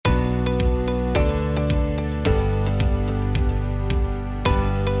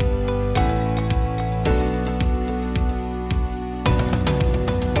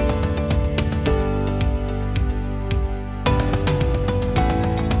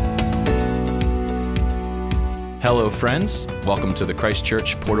Hello, friends. Welcome to the Christ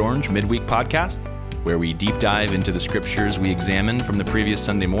Church Port Orange Midweek Podcast, where we deep dive into the scriptures we examined from the previous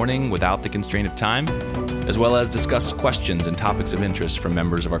Sunday morning without the constraint of time, as well as discuss questions and topics of interest from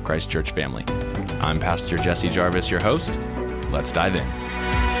members of our Christ Church family. I'm Pastor Jesse Jarvis, your host. Let's dive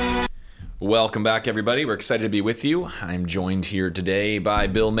in. Welcome back, everybody. We're excited to be with you. I'm joined here today by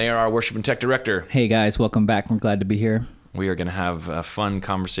Bill Mayer, our Worship and Tech Director. Hey, guys. Welcome back. We're glad to be here. We are going to have a fun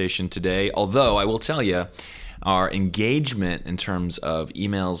conversation today, although I will tell you, our engagement in terms of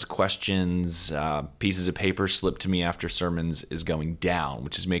emails, questions, pieces of paper slipped to me after sermons is going down,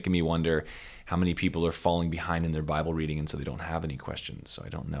 which is making me wonder how many people are falling behind in their Bible reading and so they don't have any questions. So I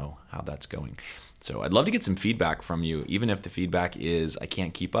don't know how that's going. So I'd love to get some feedback from you, even if the feedback is, I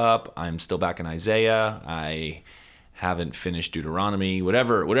can't keep up, I'm still back in Isaiah, I haven't finished Deuteronomy,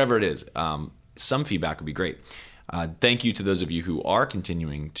 whatever it is. Some feedback would be great. Thank you to those of you who are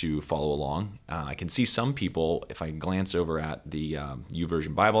continuing to follow along. I can see some people, if I glance over at the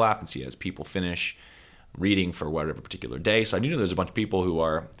YouVersion Bible app and see as people finish reading for whatever particular day. So I do know there's a bunch of people who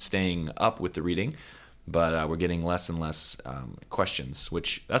are staying up with the reading, but we're getting less and less questions,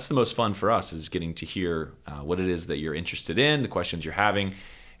 which that's the most fun for us, is getting to hear what it is that you're interested in, the questions you're having.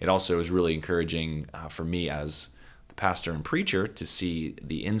 It also is really encouraging for me as the pastor and preacher to see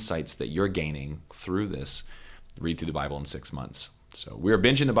the insights that you're gaining through this read through the Bible in 6 months. So we're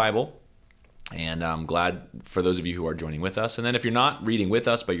binging the Bible, and I'm glad for those of you who are joining with us. And then if you're not reading with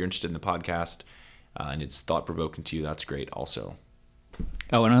us, but you're interested in the podcast and it's thought-provoking to you, that's great also.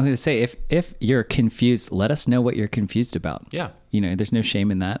 Oh, and I was going to say, if you're confused, let us know what you're confused about. Yeah. You know, there's no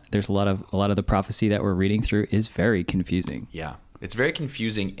shame in that. There's a lot of the prophecy that we're reading through is very confusing. Yeah, it's very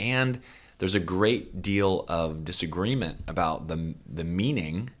confusing, and there's a great deal of disagreement about the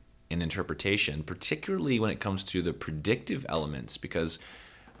meaning in interpretation, particularly when it comes to the predictive elements, because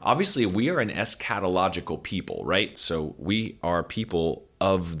obviously we are an eschatological people, right? So we are people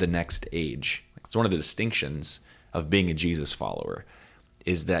of the next age. It's one of the distinctions of being a Jesus follower,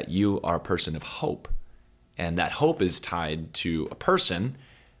 is that you are a person of hope. And that hope is tied to a person,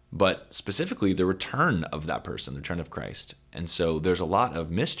 but specifically the return of that person, the return of Christ. And so there's a lot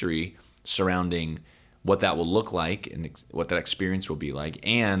of mystery surrounding what that will look like and what that experience will be like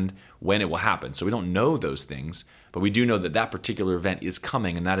and when it will happen. So we don't know those things, but we do know that that particular event is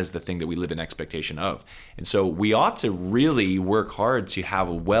coming, and that is the thing that we live in expectation of. And so we ought to really work hard to have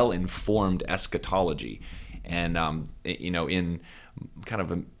a well-informed eschatology. And, in kind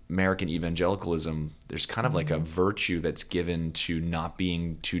of American evangelicalism, there's kind of like a virtue that's given to not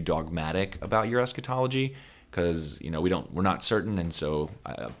being too dogmatic about your eschatology, because we're not certain, and so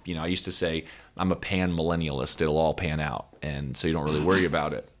I used to say I'm a pan-millennialist. It'll all pan out, and so you don't really worry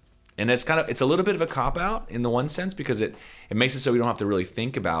about it. And it's a little bit of a cop-out in the one sense, because it makes it so we don't have to really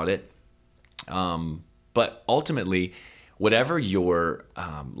think about it. But ultimately, whatever your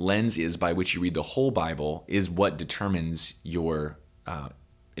lens is by which you read the whole Bible is what determines your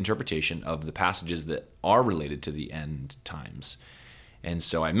interpretation of the passages that are related to the end times. And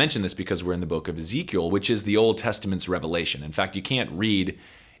so I mention this because we're in the book of Ezekiel, which is the Old Testament's revelation. In fact, you can't read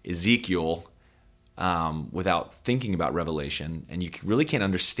Ezekiel without thinking about Revelation, and you really can't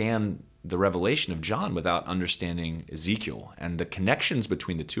understand the revelation of John without understanding Ezekiel. And the connections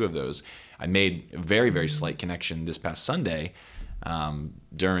between the two of those, I made a very, very slight connection this past Sunday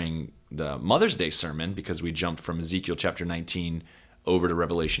during the Mother's Day sermon, because we jumped from Ezekiel chapter 19 over to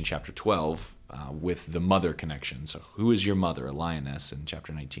Revelation chapter 12 with the mother connection. So who is your mother? A lioness in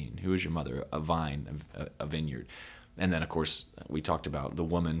chapter 19. Who is your mother? A vine, a vineyard. And then, of course, we talked about the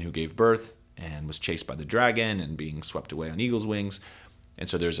woman who gave birth and was chased by the dragon and being swept away on eagle's wings. And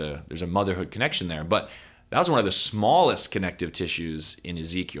so there's a motherhood connection there. But that was one of the smallest connective tissues in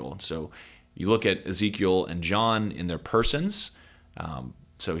Ezekiel. So you look at Ezekiel and John in their persons.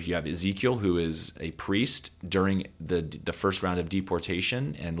 So you have Ezekiel, who is a priest during the first round of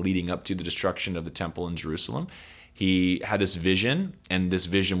deportation and leading up to the destruction of the temple in Jerusalem. He had this vision, and this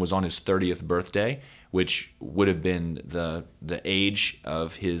vision was on his 30th birthday, which would have been the age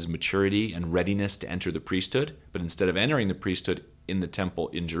of his maturity and readiness to enter the priesthood. But instead of entering the priesthood in the temple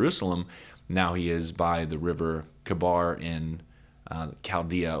in Jerusalem, now he is by the river Kebar in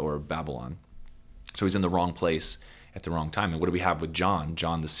Chaldea or Babylon. So he's in the wrong place at the wrong time. And what do we have with John?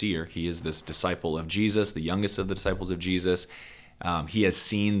 John the seer. He is this disciple of Jesus, the youngest of the disciples of Jesus. He has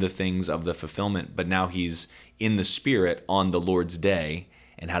seen the things of the fulfillment, but now he's in the Spirit on the Lord's day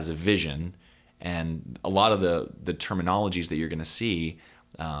and has a vision. And a lot of the terminologies that you're going to see,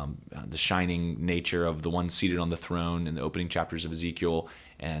 the shining nature of the one seated on the throne in the opening chapters of Ezekiel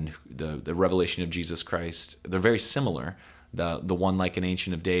and the revelation of Jesus Christ, they're very similar. the one like an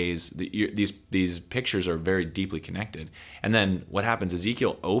Ancient of Days. These pictures are very deeply connected. And then what happens?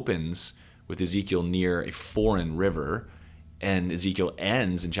 Ezekiel opens with Ezekiel near a foreign river, and Ezekiel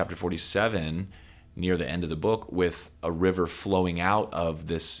ends in chapter 47 near the end of the book with a river flowing out of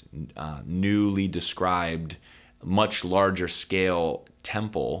this newly described, much larger scale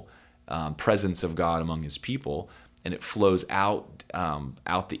temple, presence of God among his people, and it flows out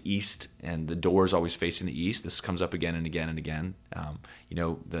the east, and the door is always facing the east. This comes up again and again and again.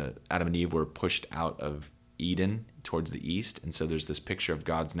 The Adam and Eve were pushed out of Eden towards the east, and so there's this picture of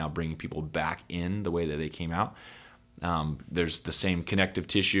God's now bringing people back in the way that they came out. There's the same connective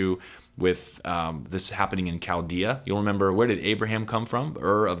tissue with this happening in Chaldea. You'll remember, where did Abraham come from?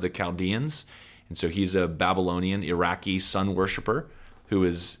 Ur of the Chaldeans. And so he's a Babylonian, Iraqi sun worshiper who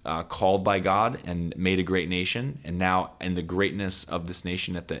is called by God and made a great nation. And now in the greatness of this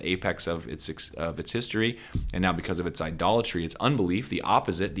nation at the apex of its history, and now because of its idolatry, its unbelief, the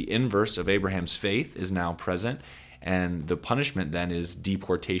opposite, the inverse of Abraham's faith is now present. And the punishment then is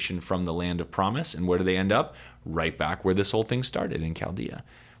deportation from the land of promise. And where do they end up? Right back where this whole thing started, in Chaldea.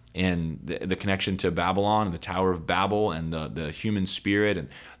 And the connection to Babylon and the Tower of Babel and the human spirit and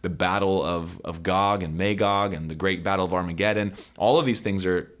the battle of Gog and Magog and the great battle of Armageddon, all of these things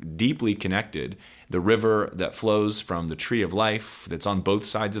are deeply connected. The river that flows from the tree of life that's on both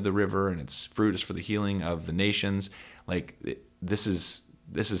sides of the river, and its fruit is for the healing of the nations. This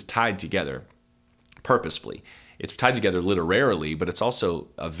is tied together purposefully. It's tied together literarily, but it's also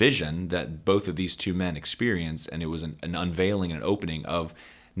a vision that both of these two men experienced, and it was an unveiling and an opening of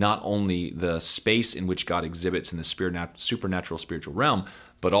not only the space in which God exhibits in the supernatural spiritual realm,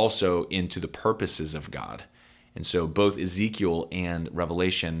 but also into the purposes of God. And so both Ezekiel and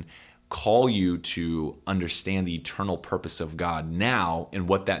Revelation call you to understand the eternal purpose of God now and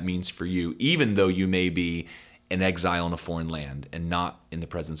what that means for you, even though you may be an exile in a foreign land and not in the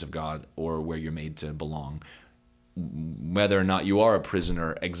presence of God or where you're made to belong. Whether or not you are a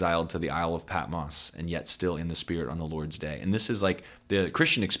prisoner exiled to the Isle of Patmos and yet still in the Spirit on the Lord's day. And this is like the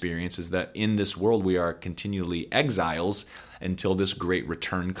Christian experience, is that in this world we are continually exiles until this great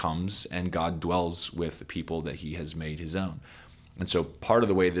return comes and God dwells with the people that he has made his own. And so part of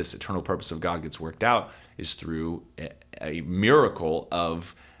the way this eternal purpose of God gets worked out is through a miracle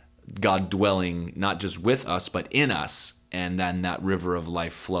of God dwelling not just with us, but in us, and then that river of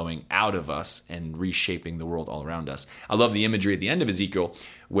life flowing out of us and reshaping the world all around us. I love the imagery at the end of Ezekiel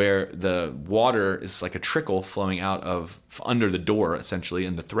where the water is like a trickle flowing out of under the door, essentially,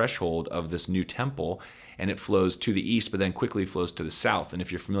 in the threshold of this new temple, and it flows to the east, but then quickly flows to the south. And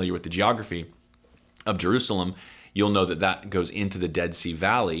if you're familiar with the geography of Jerusalem, you'll know that that goes into the Dead Sea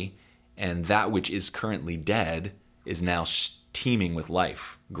Valley, and that which is currently dead is now teeming with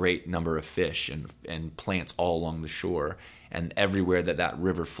life, great number of fish and plants all along the shore. And everywhere that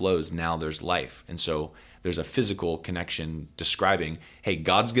river flows, now there's life. And so there's a physical connection describing, hey,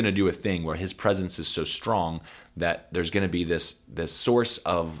 God's going to do a thing where his presence is so strong that there's going to be this source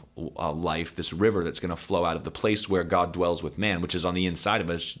of life, this river that's going to flow out of the place where God dwells with man, which is on the inside of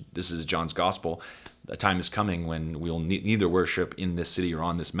us. This is John's gospel. A time is coming when we'll neither worship in this city or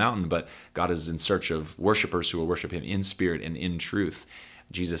on this mountain, but God is in search of worshipers who will worship him in spirit and in truth.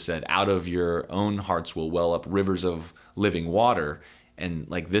 Jesus said, out of your own hearts will well up rivers of living water. And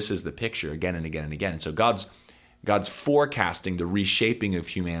like this is the picture again and again and again. And so God's forecasting the reshaping of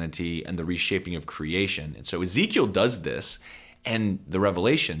humanity and the reshaping of creation. And so Ezekiel does this, and the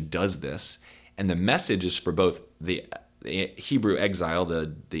Revelation does this. And the message is for both the Hebrew exile,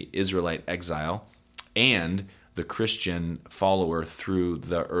 the Israelite exile, and the Christian follower through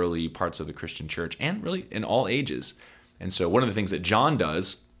the early parts of the Christian church, and really in all ages. And so one of the things that John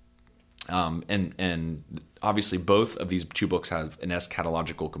does, and obviously both of these two books have an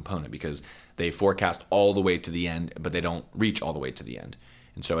eschatological component because they forecast all the way to the end, but they don't reach all the way to the end.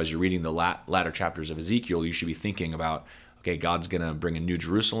 And so as you're reading the latter chapters of Ezekiel, you should be thinking about, okay, God's going to bring a new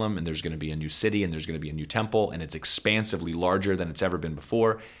Jerusalem, and there's going to be a new city, and there's going to be a new temple, and it's expansively larger than it's ever been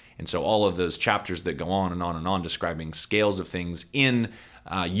before. And so all of those chapters that go on and on and on describing scales of things in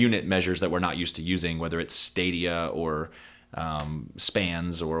unit measures that we're not used to using, whether it's stadia or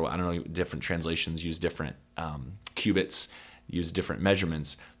spans, or I don't know, different translations use different cubits, use different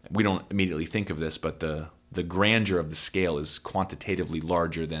measurements. We don't immediately think of this, but the grandeur of the scale is quantitatively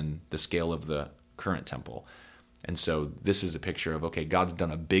larger than the scale of the current temple. And so this is a picture of, okay, God's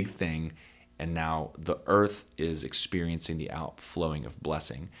done a big thing, and now the earth is experiencing the outflowing of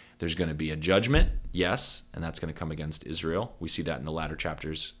blessing. There's going to be a judgment, yes, and that's going to come against Israel. We see that in the latter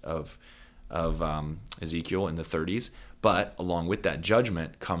chapters of Ezekiel in the 30s. But along with that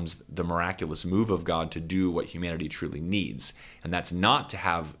judgment comes the miraculous move of God to do what humanity truly needs. And that's not to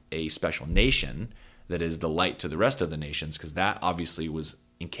have a special nation that is the light to the rest of the nations, because that obviously was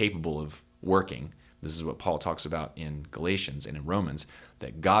incapable of working. This is what Paul talks about in Galatians and in Romans,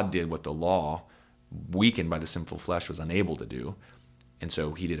 that God did what the law, weakened by the sinful flesh, was unable to do. And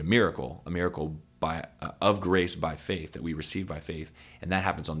so he did a miracle of grace by faith that we receive by faith, and that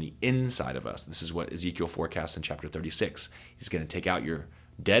happens on the inside of us. This is what Ezekiel forecasts in chapter 36. He's going to take out your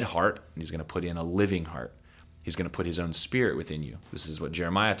dead heart, and he's going to put in a living heart. He's going to put his own spirit within you. This is what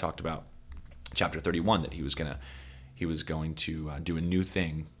Jeremiah talked about, chapter 31, that he was going to do a new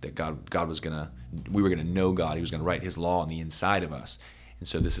thing, that we were going to know God. He was going to write his law on the inside of us. And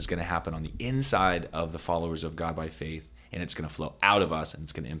so this is going to happen on the inside of the followers of God by faith, and it's going to flow out of us, and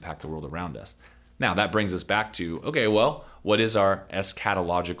it's going to impact the world around us. Now, that brings us back to, okay, well, what is our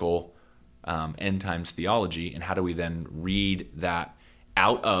eschatological end times theology, and how do we then read that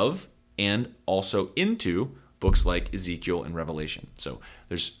out of and also into books like Ezekiel and Revelation? So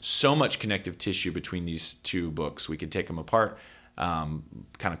there's so much connective tissue between these two books. We could take them apart kind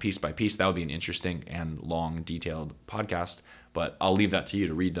of piece by piece. That would be an interesting and long, detailed podcast, but I'll leave that to you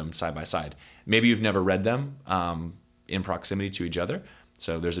to read them side by side. Maybe you've never read them in proximity to each other.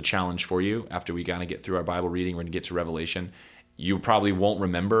 So there's a challenge for you. After we kind of get through our Bible reading, we're going to get to Revelation. You probably won't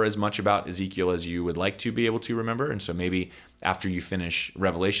remember as much about Ezekiel as you would like to be able to remember. And so maybe after you finish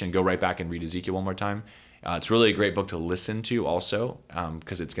Revelation, go right back and read Ezekiel one more time. It's really a great book to listen to also,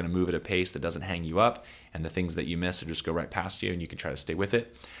 because it's going to move at a pace that doesn't hang you up, and the things that you miss will just go right past you, and you can try to stay with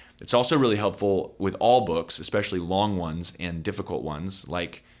it. It's also really helpful with all books, especially long ones and difficult ones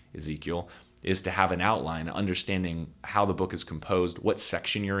like Ezekiel, is to have an outline, understanding how the book is composed, what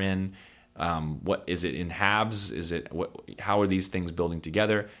section you're in, what is it in halves, how are these things building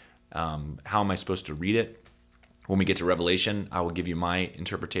together, how am I supposed to read it? When we get to Revelation, I will give you my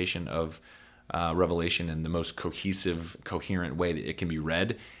interpretation of Revelation, and the most coherent way that it can be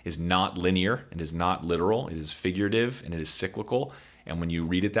read is not linear, it is not literal, it is figurative, and it is cyclical. And when you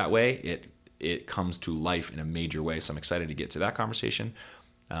read it that way, it comes to life in a major way. So I'm excited to get to that conversation.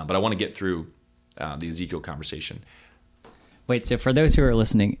 But I want to get through the Ezekiel conversation. Wait, so for those who are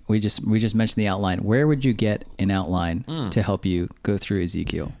listening, we just mentioned the outline. Where would you get an outline to help you go through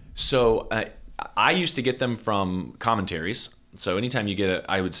Ezekiel? So I used to get them from commentaries. So anytime you get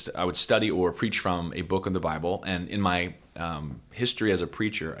I would study or preach from a book of the Bible. And in my history as a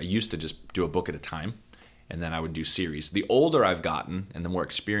preacher, I used to just do a book at a time, and then I would do series. The older I've gotten and the more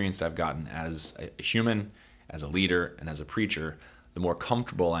experienced I've gotten as a human, as a leader, and as a preacher, the more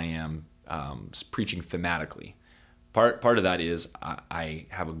comfortable I am preaching thematically. Part of that is I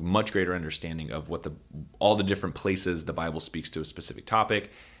have a much greater understanding of what all the different places the Bible speaks to a specific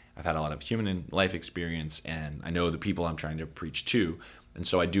topic. I've had a lot of human life experience, and I know the people I'm trying to preach to, and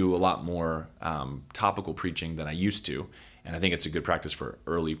so I do a lot more topical preaching than I used to. And I think it's a good practice for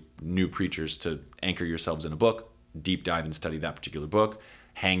early new preachers to anchor yourselves in a book, deep dive and study that particular book,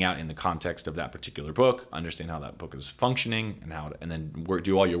 hang out in the context of that particular book, understand how that book is functioning, and then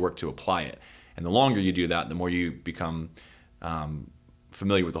do all your work to apply it. And the longer you do that, the more you become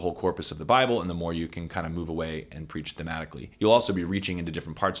familiar with the whole corpus of the Bible, and the more you can kind of move away and preach thematically. You'll also be reaching into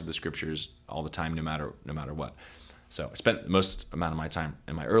different parts of the scriptures all the time, no matter what. So I spent the most amount of my time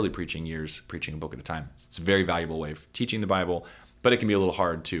in my early preaching years preaching a book at a time. It's a very valuable way of teaching the Bible, but it can be a little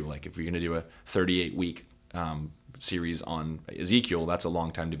hard too. Like if you're going to do a 38-week series on Ezekiel, that's a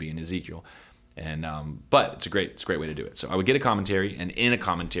long time to be in Ezekiel. And but it's a great way to do it. So I would get a commentary, and in a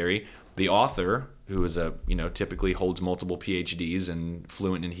commentary, the author, who is typically holds multiple PhDs and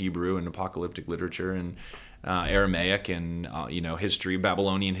fluent in Hebrew and apocalyptic literature and Aramaic and history,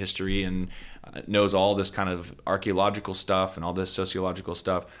 Babylonian history, and knows all this kind of archaeological stuff and all this sociological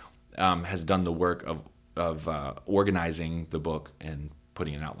stuff, has done the work of organizing the book and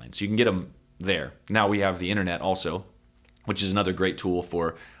putting an outline. So you can get them there. Now we have the internet also, which is another great tool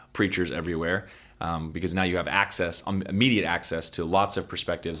for preachers everywhere, because now you have immediate access to lots of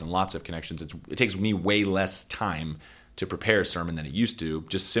perspectives and lots of connections. It takes me way less time to prepare a sermon than it used to,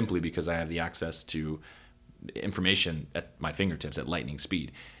 just simply because I have the access to information at my fingertips at lightning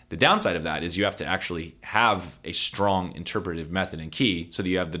speed. The downside of that is you have to actually have a strong interpretive method and key so that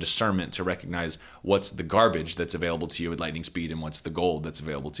you have the discernment to recognize what's the garbage that's available to you at lightning speed and what's the gold that's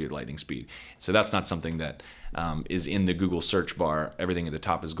available to you at lightning speed. So that's not something that is in the Google search bar. Everything at the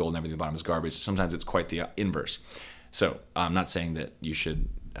top is gold and everything at the bottom is garbage. Sometimes it's quite the inverse. So I'm not saying that you should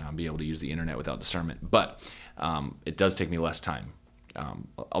be able to use the internet without discernment, but it does take me less time.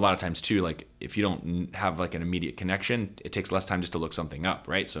 A lot of times too, like if you don't have like an immediate connection, it takes less time just to look something up,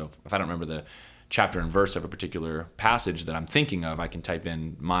 right? So if I don't remember the chapter and verse of a particular passage that I'm thinking of, I can type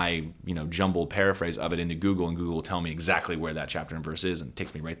in my, jumbled paraphrase of it into Google, and Google will tell me exactly where that chapter and verse is, and it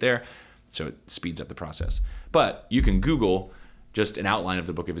takes me right there. So it speeds up the process. But you can Google just an outline of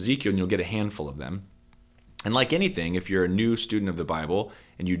the book of Ezekiel, and you'll get a handful of them. And like anything, if you're a new student of the Bible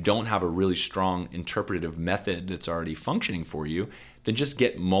and you don't have a really strong interpretative method that's already functioning for you, then just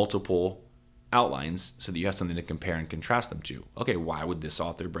get multiple outlines so that you have something to compare and contrast them to. Okay, why would this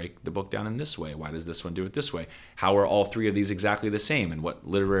author break the book down in this way? Why does this one do it this way? How are all three of these exactly the same? And what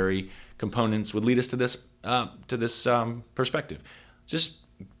literary components would lead us to this perspective? Just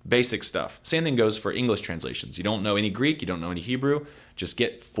basic stuff. Same thing goes for English translations. You don't know any Greek, you don't know any Hebrew, just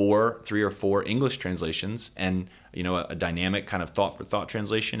get 3 or 4 English translations and a dynamic kind of thought for thought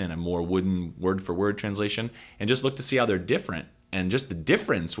translation and a more wooden word for word translation, and just look to see how they're different. And just the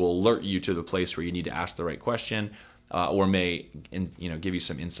difference will alert you to the place where you need to ask the right question, or may give you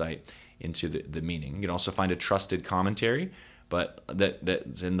some insight into the meaning. You can also find a trusted commentary, but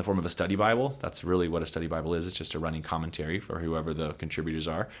that's in the form of a study Bible. That's really what a study Bible is. It's just a running commentary for whoever the contributors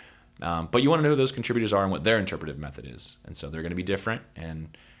are. But you want to know who those contributors are and what their interpretive method is. And so they're going to be different.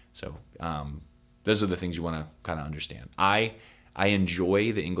 And so those are the things you want to kind of understand. I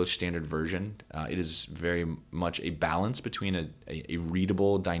enjoy the English Standard Version. It is very much a balance between a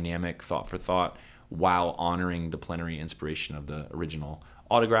readable, dynamic, thought for thought, while honoring the plenary inspiration of the original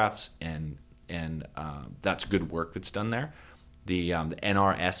autographs, and that's good work that's done there. The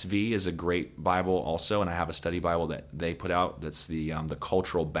NRSV is a great Bible also, and I have a study Bible that they put out that's the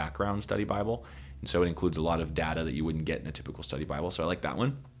Cultural Background Study Bible, and so it includes a lot of data that you wouldn't get in a typical study Bible, so I like that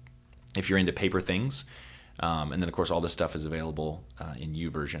one. If you're into paper things, and then of course all this stuff is available in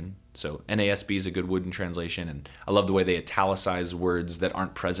YouVersion. So NASB is a good wooden translation, and I love the way they italicize words that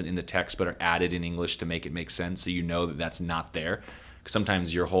aren't present in the text but are added in English to make it make sense, so you know that that's not there. Because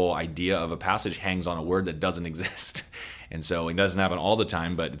sometimes your whole idea of a passage hangs on a word that doesn't exist. And so it doesn't happen all the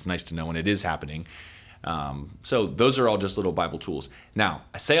time, but it's nice to know when it is happening. So those are all just little Bible tools. Now,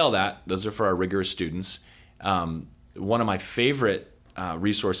 I say all that. Those are for our rigorous students. One of my favorite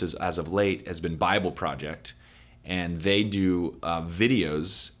resources as of late has been Bible Project. And they do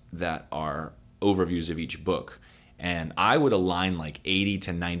videos that are overviews of each book. And I would align like 80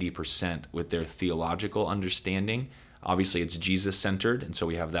 to 90% with their theological understanding. Obviously, it's Jesus-centered, and so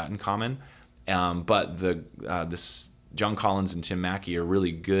we have that in common. But this John Collins and Tim Mackey are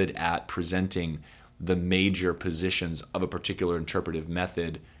really good at presenting the major positions of a particular interpretive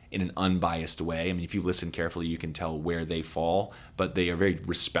method in an unbiased way. I mean, if you listen carefully, you can tell where they fall, but they are very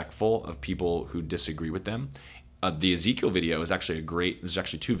respectful of people who disagree with them. The Ezekiel video is actually there's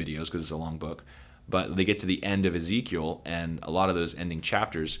actually 2 videos because it's a long book, but they get to the end of Ezekiel, and a lot of those ending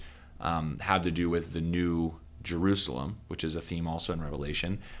chapters have to do with the new Jerusalem, which is a theme also in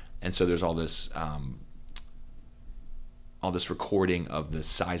Revelation. And so there's all this recording of the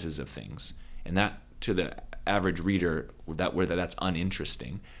sizes of things, and that to the average reader that's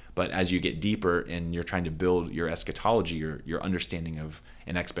uninteresting. But as you get deeper and you're trying to build your eschatology, your understanding of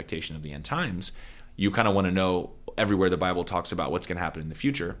an expectation of the end times, you kind of want to know everywhere the Bible talks about what's going to happen in the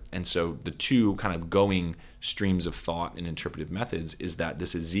future. And so the 2 kind of going streams of thought and interpretive methods is that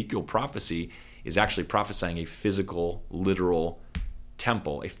this Ezekiel prophecy is actually prophesying a physical, literal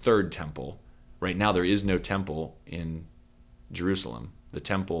temple, a third temple. Right now there is no temple in Jerusalem. The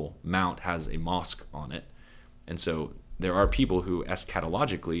Temple Mount has a mosque on it. And so there are people who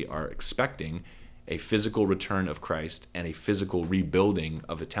eschatologically are expecting a physical return of Christ and a physical rebuilding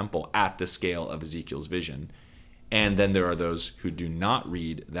of the temple at the scale of Ezekiel's vision. And then there are those who do not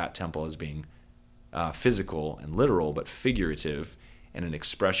read that temple as being physical and literal, but figurative, and an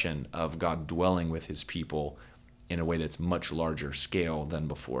expression of God dwelling with his people in a way that's much larger scale than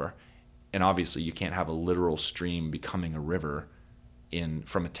before. And obviously you can't have a literal stream becoming a river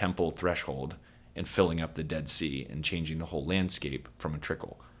from a temple threshold and filling up the Dead Sea and changing the whole landscape from a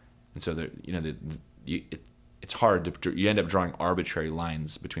trickle. And so it's hard you end up drawing arbitrary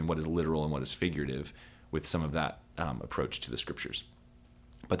lines between what is literal and what is figurative with some of that approach to the scriptures.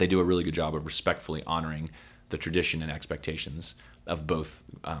 But they do a really good job of respectfully honoring the tradition and expectations of both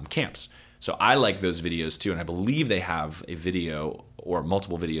camps. So I like those videos too, and I believe they have a video or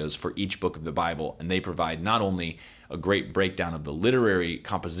multiple videos for each book of the Bible, and they provide not only a great breakdown of the literary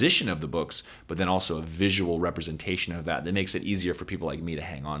composition of the books, but then also a visual representation of that makes it easier for people like me to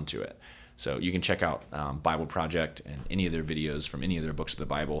hang on to it. So you can check out Bible Project and any of their videos from any of their books of the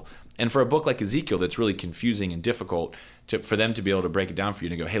Bible. And for a book like Ezekiel that's really confusing and difficult, for them to be able to break it down for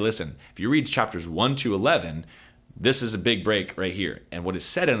you and go, hey, listen, if you read chapters 1 to 11, this is a big break right here. And what is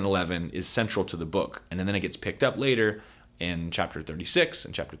said in 11 is central to the book. And then it gets picked up later in chapter 36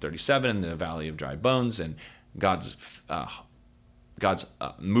 and chapter 37 in the Valley of Dry Bones, and God's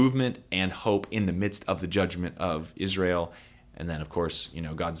movement and hope in the midst of the judgment of Israel. And then, of course,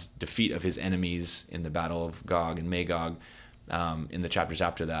 God's defeat of his enemies in the battle of Gog and Magog in the chapters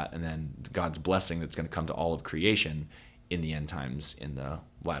after that. And then God's blessing that's going to come to all of creation in the end times in the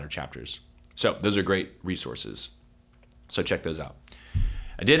latter chapters. So those are great resources. So check those out.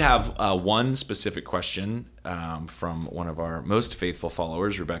 I did have one specific question from one of our most faithful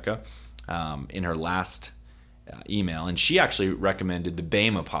followers, Rebecca, in her last email, and she actually recommended the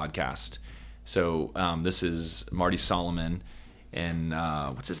Bema podcast. So this is Marty Solomon and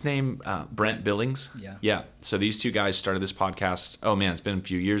what's his name? Brent Billings. Yeah. So these two guys started this podcast. Oh man, it's been a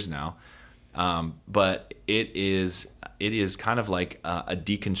few years now, but it is kind of like a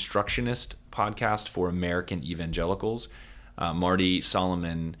deconstructionist podcast for American evangelicals. Marty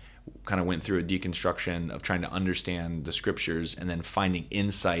Solomon kind of went through a deconstruction of trying to understand the scriptures and then finding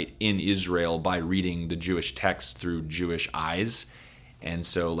insight in Israel by reading the Jewish text through Jewish eyes. And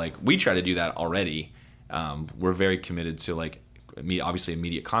so we try to do that already. We're very committed to obviously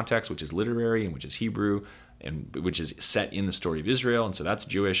immediate context, which is literary and which is Hebrew and which is set in the story of Israel. And so that's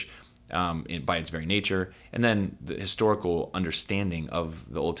Jewish by its very nature. And then the historical understanding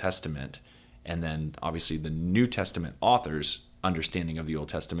of the Old Testament. And then obviously the New Testament authors' understanding of the Old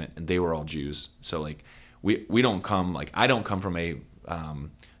Testament, and they were all Jews. So we don't come I don't come from a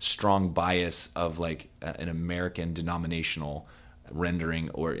strong bias of an American denominational rendering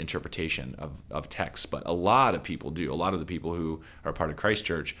or interpretation of texts, but a lot of people do. A lot of the people who are part of Christ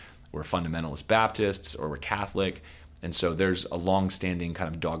Church were fundamentalist Baptists or were Catholic, and so there's a long-standing kind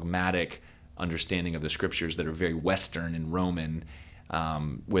of dogmatic understanding of the scriptures that are very Western and Roman,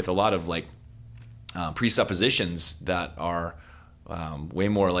 with a lot of presuppositions that are way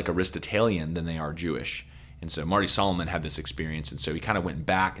more like Aristotelian than they are Jewish. And so Marty Solomon had this experience, and so he kind of went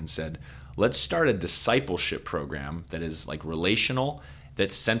back and said, let's start a discipleship program that is relational,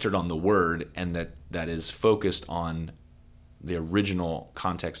 that's centered on the Word, and that is focused on the original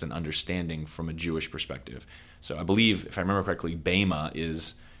context and understanding from a Jewish perspective. So I believe, if I remember correctly, Bema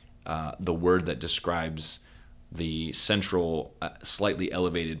is the word that describes the central, slightly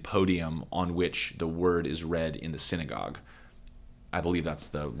elevated podium on which the word is read in the synagogue. I believe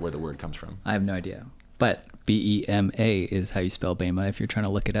that's where the word comes from. I have no idea. But Bema is how you spell Bema if you're trying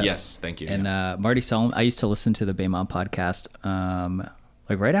to look it up. Yes, thank you. And Marty Solomon, I used to listen to the Bema podcast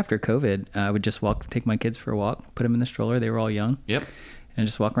right after COVID. I would just take my kids for a walk, put them in the stroller. They were all young. Yep. And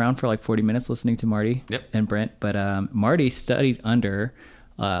just walk around for 40 minutes listening to Marty and Brent. But Marty studied under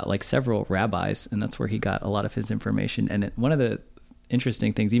several rabbis, and that's where he got a lot of his information. And one of the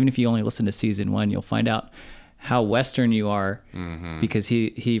interesting things, even if you only listen to season 1, you'll find out how Western you are, because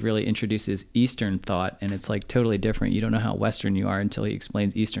he really introduces Eastern thought, and it's totally different. You don't know how Western you are until he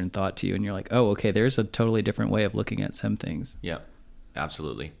explains Eastern thought to you, and you're like, oh, okay, there's a totally different way of looking at some things. Yeah,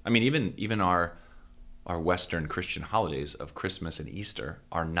 absolutely. I mean, even our Western Christian holidays of Christmas and Easter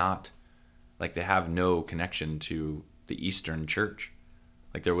are not, they have no connection to the Eastern Church.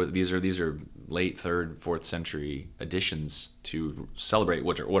 These are late 3rd, 4th century additions to celebrate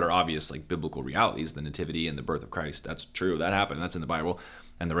what are obvious biblical realities, the nativity and the birth of Christ. That's true. That happened. That's in the Bible.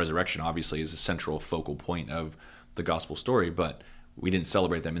 And the resurrection obviously is a central focal point of the gospel story, but we didn't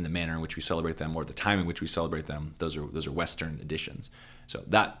celebrate them in the manner in which we celebrate them or the time in which we celebrate them. Those are Western additions. So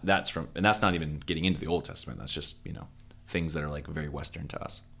that's not even getting into the Old Testament. That's just, things that are very Western to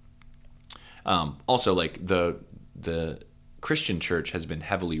us. Also the Christian church has been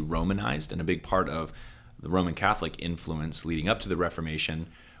heavily Romanized, and a big part of the Roman Catholic influence leading up to the Reformation,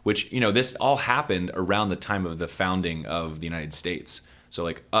 which, this all happened around the time of the founding of the United States.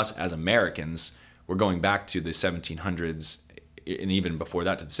 So us as Americans, we're going back to the 1700s and even before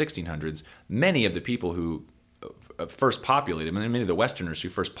that to the 1600s. Many of the people who first populated, many of the Westerners who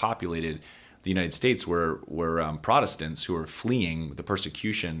first populated the United States were Protestants who were fleeing the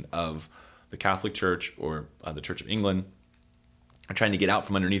persecution of the Catholic Church or the Church of England, are trying to get out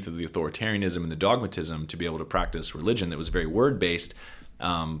from underneath of the authoritarianism and the dogmatism to be able to practice religion that was very word-based,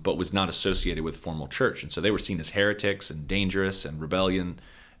 but was not associated with formal church. And so they were seen as heretics and dangerous and rebellion.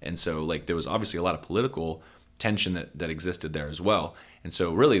 And so there was obviously a lot of political tension that existed there as well. And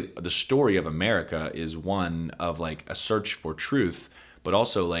so really the story of America is one of a search for truth, but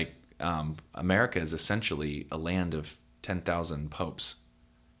also America is essentially a land of 10,000 popes.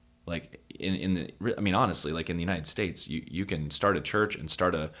 Honestly, in the United States, you can start a church and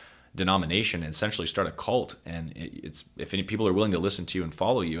start a denomination and essentially start a cult. And if any people are willing to listen to you and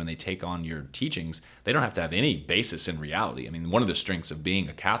follow you and they take on your teachings, they don't have to have any basis in reality. One of the strengths of being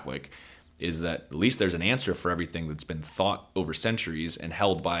a Catholic is that at least there's an answer for everything that's been thought over centuries and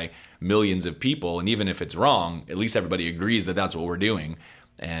held by millions of people. And even if it's wrong, at least everybody agrees that that's what we're doing.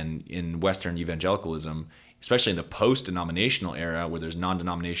 And in Western evangelicalism, especially in the post-denominational era where there's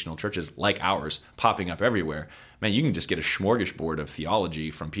non-denominational churches like ours popping up everywhere, man, you can just get a smorgasbord of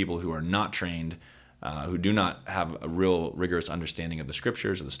theology from people who are not trained, who do not have a real rigorous understanding of the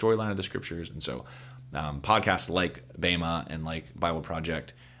scriptures or the storyline of the scriptures. And so podcasts like Bema and like Bible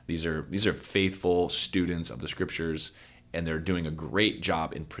Project, these are faithful students of the scriptures, and they're doing a great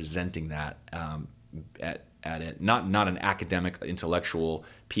job in presenting that at it, not an academic, intellectual,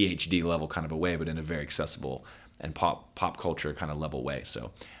 PhD level kind of a way, but in a very accessible and pop culture kind of level way.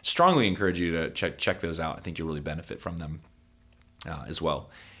 So strongly encourage you to check those out. I think you'll really benefit from them as well.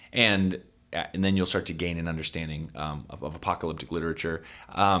 And then you'll start to gain an understanding of apocalyptic literature.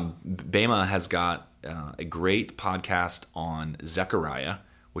 Bema has got a great podcast on Zechariah,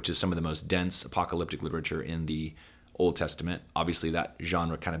 which is some of the most dense apocalyptic literature in the Old Testament. Obviously, that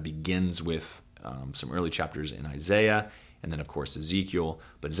genre kind of begins with some early chapters in Isaiah, and then, of course, Ezekiel.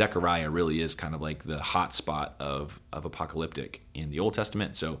 But Zechariah really is kind of like the hot spot of apocalyptic in the Old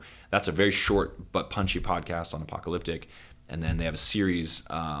Testament. So that's a very short but punchy podcast on apocalyptic. And then they have a series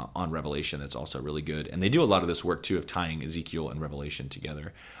on Revelation that's also really good. And they do a lot of this work, too, of tying Ezekiel and Revelation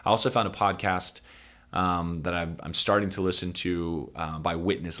together. I also found a podcast that I'm starting to listen to by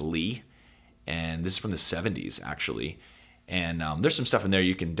Witness Lee. And this is from the 70s, actually. And there's some stuff in there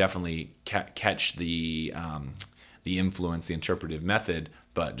you can definitely catch the influence, the interpretive method,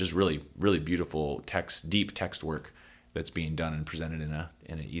 but just really, really beautiful text, deep text work that's being done and presented in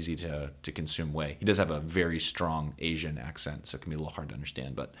an easy to consume way. He does have a very strong Asian accent, so it can be a little hard to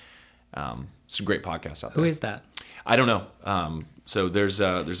understand, but some great podcasts out there. Who is that? I don't know. So there's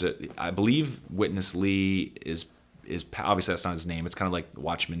I believe Witness Lee is obviously that's not his name. It's kind of like the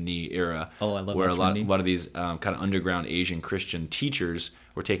Watchman Nee era. Oh, I love where Watchman Nee. a lot of these kind of underground Asian Christian teachers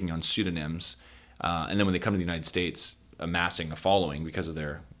were taking on pseudonyms, and then when they come to the United States, amassing a following because of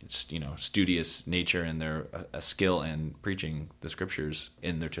their studious nature and their skill in preaching the scriptures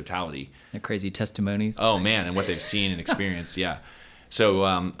in their totality. Their crazy testimonies. Oh man, and what they've seen and experienced. Yeah. So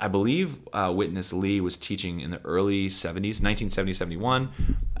I believe Witness Lee was teaching in the early 70s, 1970, 71,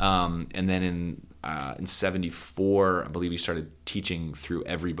 and then in 74, I believe he started teaching through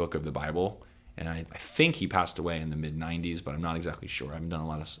every book of the Bible. And I think he passed away in the mid-90s, but I'm not exactly sure. I haven't done a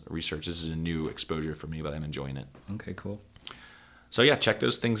lot of research. This is a new exposure for me, but I'm enjoying it. Okay, cool. So yeah, check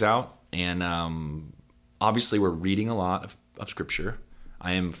those things out. And obviously we're reading a lot of Scripture.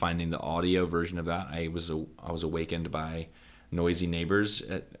 I am finding the audio version of that. I was awakened by noisy neighbors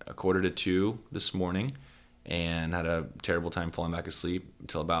at 1:45 this morning and had a terrible time falling back asleep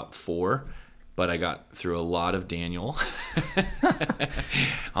until about 4. But I got through a lot of Daniel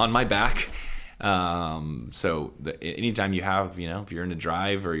on my back. So anytime you have, if you're in a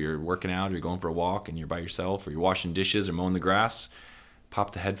drive or you're working out or you're going for a walk and you're by yourself or you're washing dishes or mowing the grass,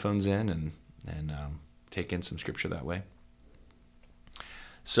 pop the headphones in and take in some scripture that way.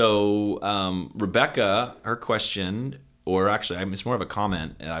 So Rebecca, her question, or actually it's more of a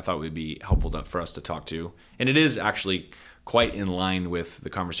comment, and I thought would be helpful for us to talk to. And it is actually quite in line with the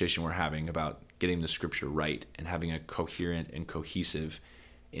conversation we're having about getting the scripture right and having a coherent and cohesive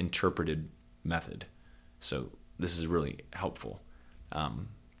interpreted method. So this is really helpful.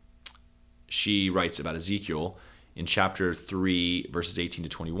 She writes about Ezekiel in chapter 3, verses 18 to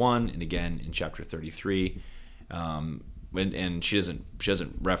 21, and again in chapter 33. And she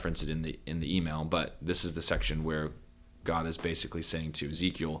doesn't reference it in the email, but this is the section where God is basically saying to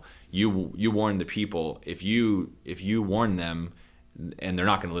Ezekiel, you warn the people. If you warn them, and they're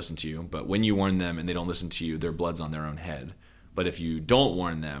not going to listen to you, but when you warn them and they don't listen to you, their blood's on their own head. But if you don't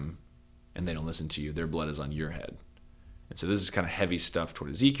warn them and they don't listen to you, their blood is on your head. And so this is kind of heavy stuff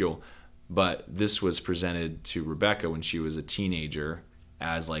toward Ezekiel, but this was presented to Rebecca when she was a teenager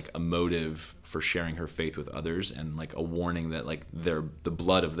as like a motive for sharing her faith with others, and like a warning that like the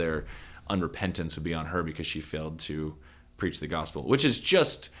blood of their unrepentance would be on her because she failed to preach the gospel, which is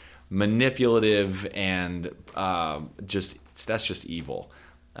just manipulative and that's just evil.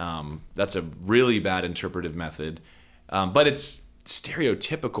 That's a really bad interpretive method, but it's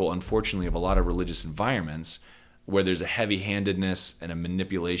stereotypical, unfortunately, of a lot of religious environments where there's a heavy-handedness and a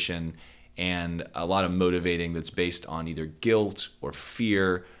manipulation and a lot of motivating that's based on either guilt or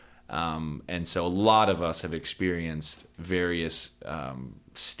fear. And so a lot of us have experienced various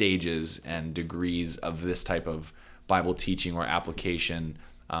stages and degrees of this type of Bible teaching or application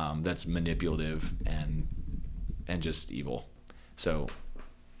that's manipulative and just evil. So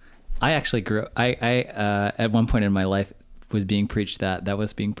I actually grew up, I at one point in my life was being preached that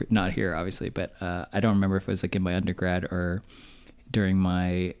was being not here obviously, but I don't remember if it was like in my undergrad or during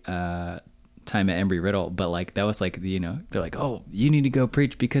my time at Embry-Riddle, but like that was like, you know, they're like, oh, you need to go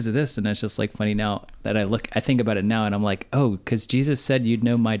preach because of this. And it's just like funny now that I think about it now, and I'm like, oh, because Jesus said you'd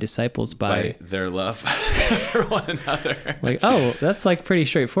know my disciples by their love for one another. Like, oh, that's like pretty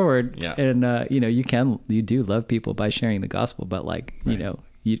straightforward. Yeah. And you know, you do love people by sharing the gospel, but like, you know,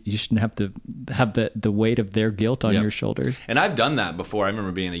 you shouldn't have to have the weight of their guilt on your shoulders. And I've done that before. I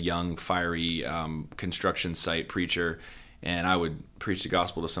remember being a young, fiery construction site preacher, and I would preach the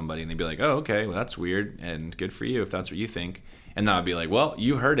gospel to somebody, and they'd be like, oh, okay, well, that's weird, and good for you if that's what you think. And then I'd be like, well,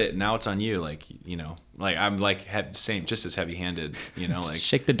 you heard it, and now it's on you. Like, you know, like I'm like just as heavy-handed, you know, like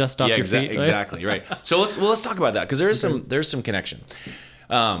shake the dust off your feet. Exactly, right. So let's talk about that, because there's some connection.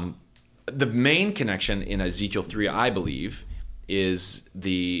 The main connection in Ezekiel 3, I believe, is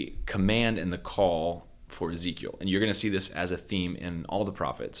the command and the call for Ezekiel. And you're going to see this as a theme in all the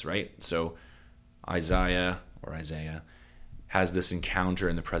prophets, right? So Isaiah has this encounter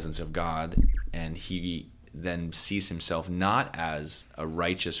in the presence of God, and he then sees himself not as a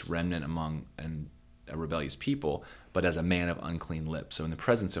righteous remnant among a rebellious people, but as a man of unclean lips. So in the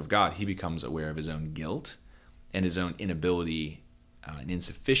presence of God, he becomes aware of his own guilt and his own inability and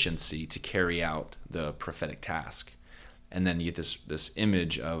insufficiency to carry out the prophetic task. And then you get this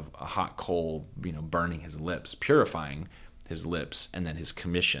image of a hot coal, you know, burning his lips, purifying his lips, and then his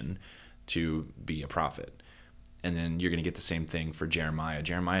commission to be a prophet. And then you're going to get the same thing for Jeremiah.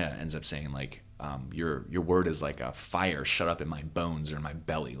 Jeremiah ends up saying, like, your word is like a fire shut up in my bones or in my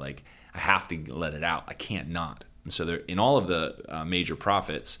belly. Like, I have to let it out. I can't not. And so there, in all of the major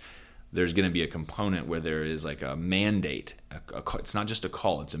prophets, there's going to be a component where there is like a mandate. It's not just a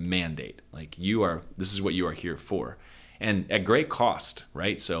call, it's a mandate. Like, this is what you are here for. And at great cost,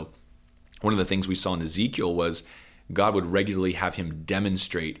 right? So one of the things we saw in Ezekiel was God would regularly have him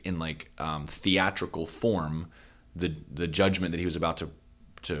demonstrate in like theatrical form the judgment that he was about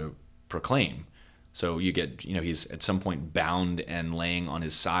to proclaim. So you get, you know, he's at some point bound and laying on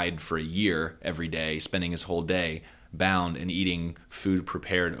his side for a year every day, spending his whole day bound and eating food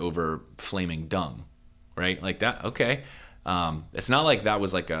prepared over flaming dung, right? Like that, okay. It's not like that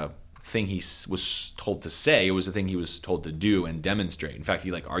was like a thing he was told to say. It was a thing he was told to do and demonstrate. In fact,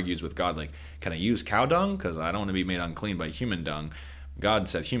 he like argues with God, like, can I use cow dung? Because I don't want to be made unclean by human dung. God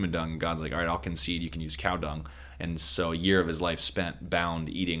said human dung. God's like, all right, I'll concede you can use cow dung. And so a year of his life spent bound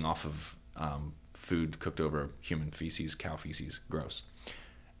eating off of food cooked over human feces, cow feces, gross.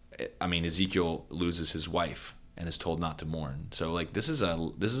 I mean, Ezekiel loses his wife and is told not to mourn. So like this is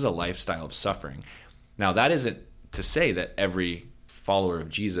a lifestyle of suffering. Now that isn't to say that every follower of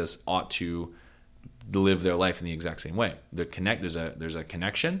Jesus ought to live their life in the exact same way. There's a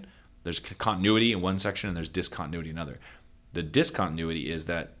connection, there's continuity in one section, and there's discontinuity in another. The discontinuity is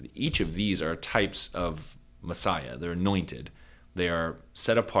that each of these are types of Messiah. They're anointed. They are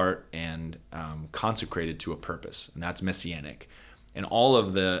set apart and consecrated to a purpose, and that's messianic. And all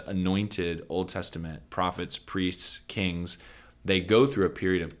of the anointed Old Testament prophets, priests, kings, they go through a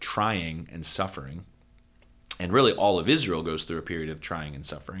period of trying and suffering. And really all of Israel goes through a period of trying and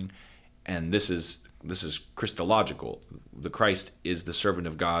suffering. And this is Christological. The Christ is the servant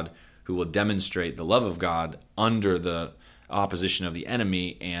of God who will demonstrate the love of God under the opposition of the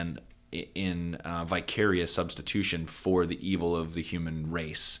enemy and in vicarious substitution for the evil of the human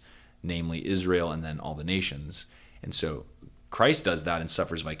race, namely Israel and then all the nations. And so Christ does that and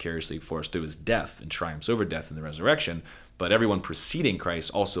suffers vicariously for us through his death and triumphs over death in the resurrection. But everyone preceding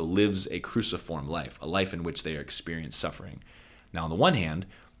Christ also lives a cruciform life, a life in which they experience suffering. Now, on the one hand,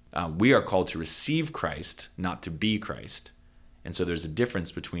 we are called to receive Christ, not to be Christ. And so there's a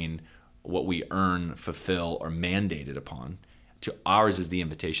difference between what we earn, fulfill, or mandated upon. To ours is the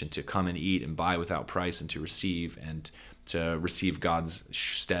invitation to come and eat and buy without price and to receive God's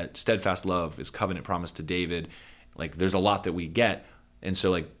steadfast love, his covenant promise to David. Like there's a lot that we get. And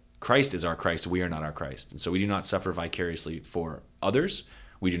so like Christ is our Christ, we are not our Christ. And so we do not suffer vicariously for others.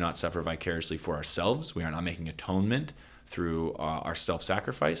 We do not suffer vicariously for ourselves. We are not making atonement through our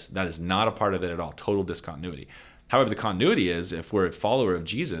self-sacrifice. That is not a part of it at all, total discontinuity. However, the continuity is if we're a follower of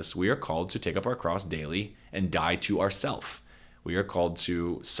Jesus, we are called to take up our cross daily and die to ourself. We are called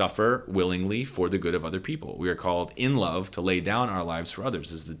to suffer willingly for the good of other people. We are called in love to lay down our lives for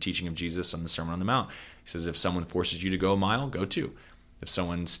others. This is the teaching of Jesus on the Sermon on the Mount. He says, if someone forces you to go a mile, go 2. If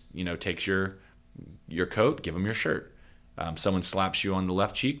someone takes your coat, give them your shirt. Someone slaps you on the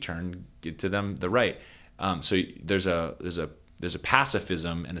left cheek, give to them the right. So there's a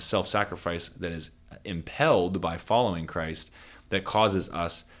pacifism and a self-sacrifice that is impelled by following Christ that causes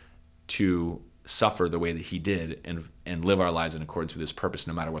us to suffer the way that he did and live our lives in accordance with his purpose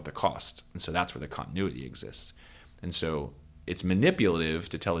no matter what the cost. And so that's where the continuity exists. And so it's manipulative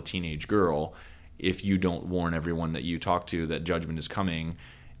to tell a teenage girl, if you don't warn everyone that you talk to that judgment is coming,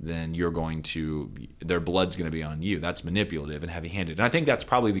 then their blood's going to be on you. That's manipulative and heavy-handed. And I think that's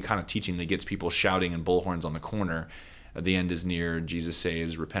probably the kind of teaching that gets people shouting and bullhorns on the corner. The end is near, Jesus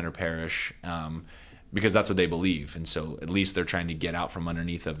saves, repent or perish, because that's what they believe. And so at least they're trying to get out from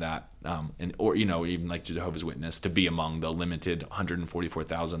underneath of that, or even like Jehovah's Witness, to be among the limited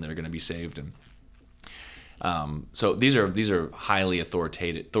 144,000 that are going to be saved. And so these are highly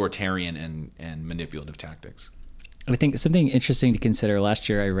authoritarian and manipulative tactics. I think something interesting to consider. Last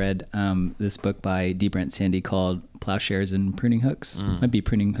year I read this book by D. Brent Sandy called Plowshares and Pruning Hooks. Might be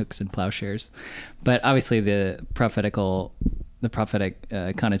Pruning Hooks and Plowshares. But obviously the prophetic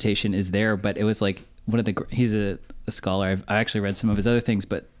connotation is there, but it was like he's a scholar. I actually read some of his other things,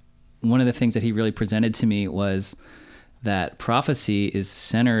 but one of the things that he really presented to me was that prophecy is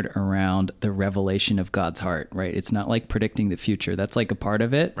centered around the revelation of God's heart, right? It's not like predicting the future. That's like a part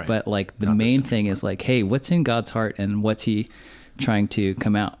of it, right. But like the main thing is like, hey, what's in God's heart and what's he trying to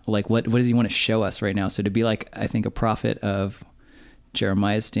come out? Like what does he want to show us right now? So to be like, I think a prophet of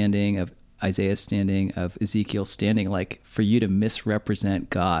Jeremiah's standing, of Isaiah's standing, of Ezekiel's standing, like for you to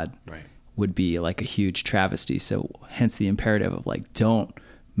misrepresent God right. would be like a huge travesty. So hence the imperative of like, don't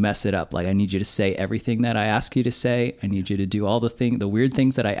mess it up. Like, I need you to say everything that I ask you to say. I need you to do all the weird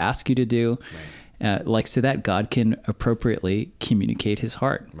things that I ask you to do. Right. So that God can appropriately communicate his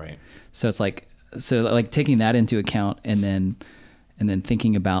heart. Right. So it's like taking that into account and then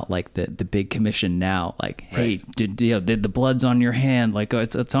thinking about like the big commission now, like, hey, right. did the blood's on your hand? Like,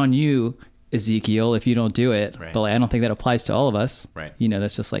 it's on you, Ezekiel, if you don't do it. Right. But like, I don't think that applies to all of us. Right.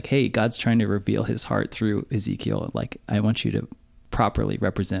 That's just like, hey, God's trying to reveal his heart through Ezekiel. Like, I want you to properly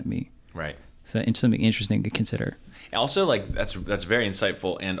represent me. Right. So something interesting to consider. Also, like that's very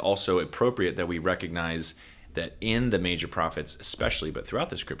insightful and also appropriate that we recognize that in the major prophets especially, but throughout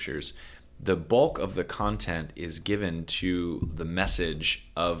the scriptures, the bulk of the content is given to the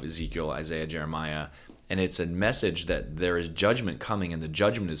message of Ezekiel, Isaiah, Jeremiah, and it's a message that there is judgment coming and the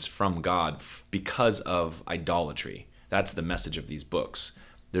judgment is from God because of idolatry. That's the message of these books.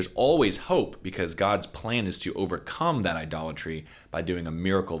 There's always hope because God's plan is to overcome that idolatry by doing a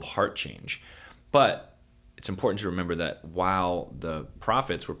miracle of heart change. But it's important to remember that while the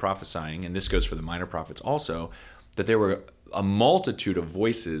prophets were prophesying, and this goes for the minor prophets also, that there were a multitude of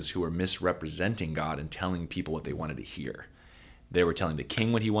voices who were misrepresenting God and telling people what they wanted to hear. They were telling the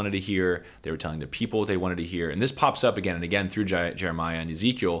king what he wanted to hear. They were telling the people what they wanted to hear. And this pops up again and again through Jeremiah and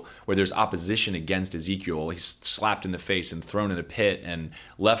Ezekiel, where there's opposition against Ezekiel. He's slapped in the face and thrown in a pit and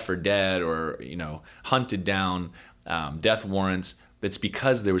left for dead or, hunted down, death warrants. It's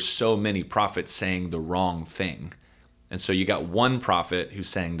because there were so many prophets saying the wrong thing. And so you got one prophet who's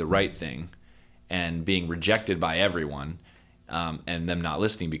saying the right thing and being rejected by everyone. And them not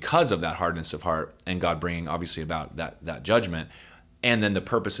listening because of that hardness of heart, and God bringing obviously about that judgment, and then the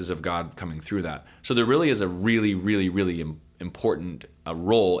purposes of God coming through that. So there really is a really, really, really important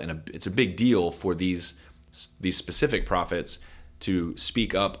role, and it's a big deal for these specific prophets to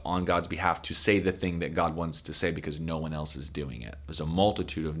speak up on God's behalf, to say the thing that God wants to say because no one else is doing it. There's a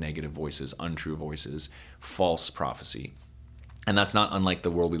multitude of negative voices, untrue voices, false prophecy, and that's not unlike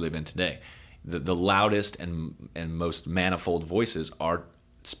the world we live in today. The loudest and most manifold voices are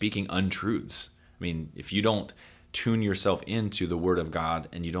speaking untruths. I mean, if you don't tune yourself into the Word of God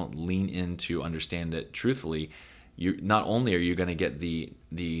and you don't lean in to understand it truthfully, you not only are you going to get the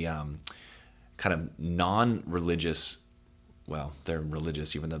kind of non-religious, well, they're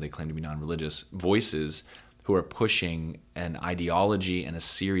religious even though they claim to be non-religious, voices who are pushing an ideology and a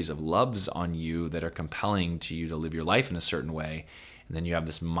series of loves on you that are compelling to you to live your life in a certain way, and then you have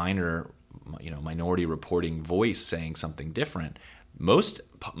this minority reporting voice saying something different. Most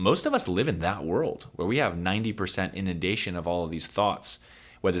of us live in that world where we have 90% inundation of all of these thoughts,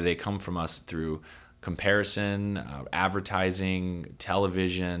 whether they come from us through comparison, advertising,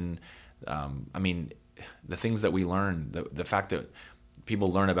 television. The things that we learn, the fact that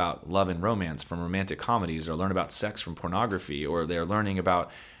people learn about love and romance from romantic comedies, or learn about sex from pornography, or they're learning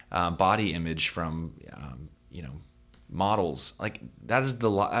about body image from models. Like that's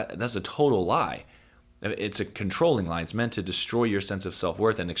a total lie. It's a controlling lie. It's meant to destroy your sense of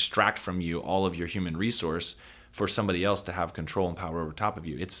self-worth and extract from you all of your human resource for somebody else to have control and power over top of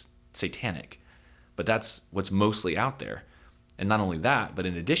you. It's satanic. But that's what's mostly out there. And not only that, but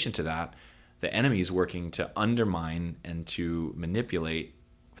in addition to that, the enemy is working to undermine and to manipulate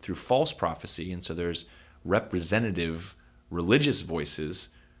through false prophecy. And so there's representative religious voices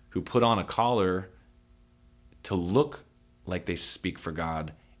who put on a collar to look like they speak for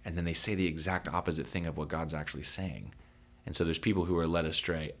God, and then they say the exact opposite thing of what God's actually saying. And so there's people who are led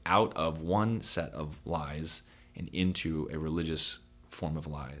astray out of one set of lies and into a religious form of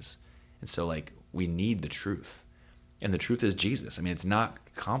lies. And so like we need the truth. And the truth is Jesus. I mean, it's not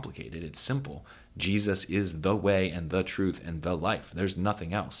complicated. It's simple. Jesus is the way and the truth and the life. There's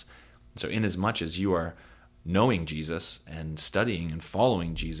nothing else. So inasmuch as you are knowing Jesus and studying and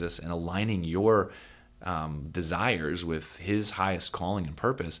following Jesus and aligning your desires with his highest calling and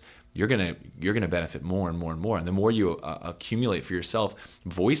purpose, you're gonna benefit more and more and more. And the more you accumulate for yourself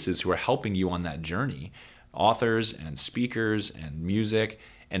voices who are helping you on that journey, authors and speakers and music,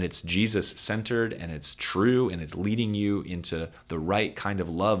 and it's Jesus centered and it's true and it's leading you into the right kind of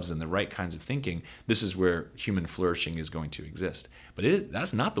loves and the right kinds of thinking, this is where human flourishing is going to exist. But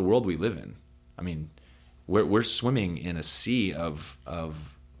that's not the world we live in. I mean, we're swimming in a sea of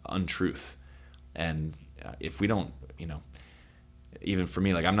untruth. And if we don't, even for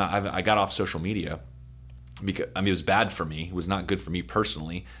me, like I got off social media because it was bad for me. It was not good for me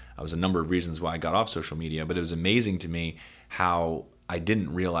personally. There was a number of reasons why I got off social media, but it was amazing to me how I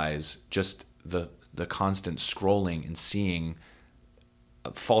didn't realize just the constant scrolling and seeing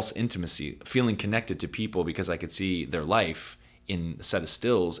false intimacy, feeling connected to people because I could see their life in a set of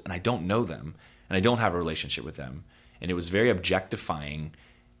stills and I don't know them and I don't have a relationship with them. And it was very objectifying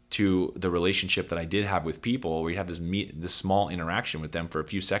to the relationship that I did have with people, where you have this small interaction with them for a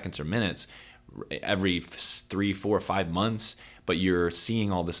few seconds or minutes every 3, 4, 5 months, but you're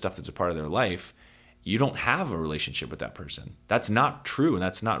seeing all the stuff that's a part of their life. You don't have a relationship with that person. That's not true and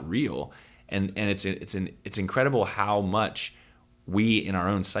that's not real. And it's incredible how much we in our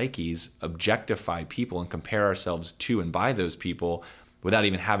own psyches objectify people and compare ourselves to and by those people without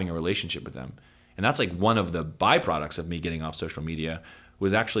even having a relationship with them. And that's like one of the byproducts of me getting off social media,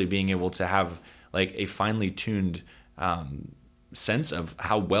 was actually being able to have like a finely tuned sense of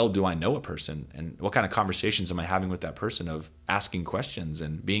how well do I know a person and what kind of conversations am I having with that person, of asking questions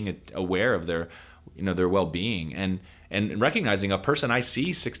and being aware of their well-being and recognizing a person I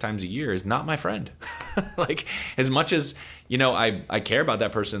see 6 times a year is not my friend. Like as much as, I care about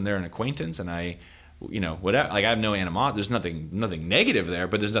that person, they're an acquaintance and I whatever, like I have no animosity, there's nothing negative there,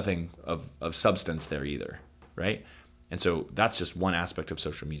 but there's nothing of substance there either. Right. And so that's just one aspect of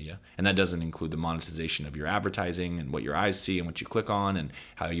social media. And that doesn't include the monetization of your advertising and what your eyes see and what you click on and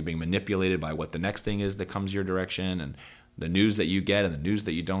how you're being manipulated by what the next thing is that comes your direction and the news that you get and the news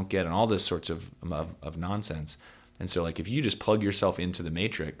that you don't get and all this sorts of nonsense. And so like if you just plug yourself into the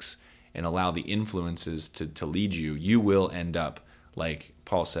matrix and allow the influences to lead you, you will end up like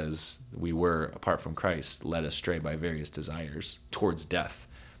Paul says, we were, apart from Christ, led astray by various desires towards death.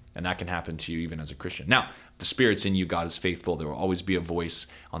 And that can happen to you even as a Christian. Now, the Spirit's in you. God is faithful. There will always be a voice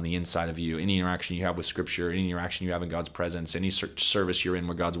on the inside of you. Any interaction you have with Scripture, any interaction you have in God's presence, any service you're in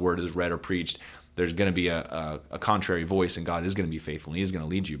where God's word is read or preached, there's going to be a contrary voice, and God is going to be faithful, and He is going to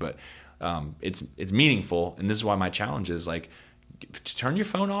lead you. But it's meaningful, and this is why my challenge is like, turn your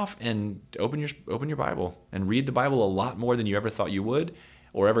phone off and open your Bible and read the Bible a lot more than you ever thought you would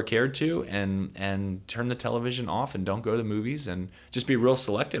or ever cared to, and turn the television off and don't go to the movies, and just be real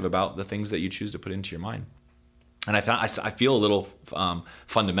selective about the things that you choose to put into your mind. And I feel a little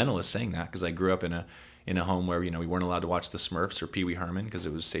fundamentalist saying that, because I grew up in a home where we weren't allowed to watch the Smurfs or Pee Wee Herman because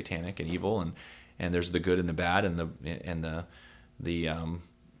it was satanic and evil, and there's the good and the bad, and the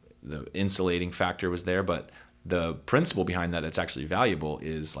insulating factor was there, but the principle behind that's actually valuable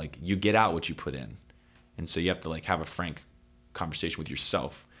is like you get out what you put in. And so you have to like have a frank conversation with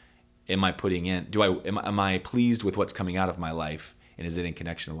yourself. Am I putting in, am I pleased with what's coming out of my life, and is it in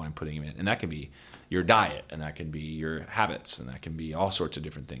connection with what I'm putting in? And that can be your diet, and that can be your habits, and that can be all sorts of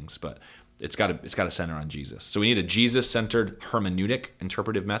different things, but it's got to center on Jesus. So we need a Jesus-centered hermeneutic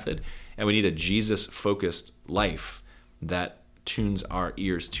interpretive method, and we need a Jesus-focused life that tunes our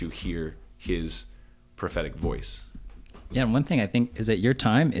ears to hear His prophetic voice. Yeah, and one thing I think is that your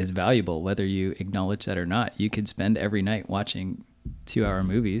time is valuable, whether you acknowledge that or not. You could spend every night watching 2-hour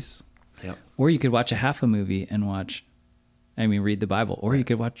movies, yep. Or you could watch a half a movie and read the Bible, or you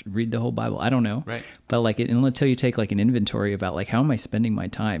could read the whole Bible. I don't know, right? But like until you take like an inventory about like how am I spending my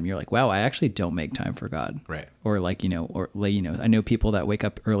time, you're like, wow, I actually don't make time for God, right? Or like I know people that wake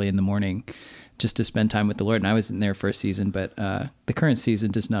up early in the morning just to spend time with the Lord. And I was in there for a season, but the current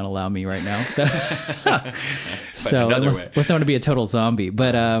season does not allow me right now. So, let's not want to be a total zombie.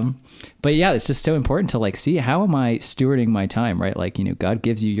 But yeah, it's just so important to like see how am I stewarding my time, right? Like, God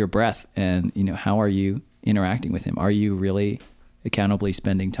gives you your breath, and how are you interacting with Him? Are you really accountably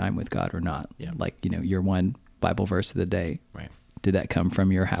spending time with God or not? Yeah. Like, your one Bible verse of the day. Right. did that come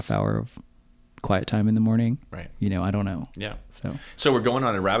from your half hour of quiet time in the morning? Right. I don't know. Yeah. So we're going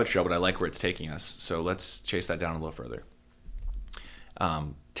on a rabbit trail, but I like where it's taking us. So let's chase that down a little further.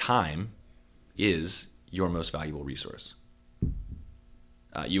 Time is your most valuable resource.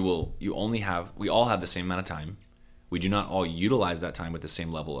 We all have the same amount of time. We do not all utilize that time with the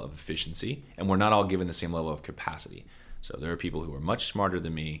same level of efficiency, and we're not all given the same level of capacity. So there are people who are much smarter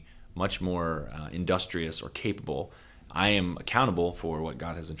than me, much more industrious or capable. I am accountable for what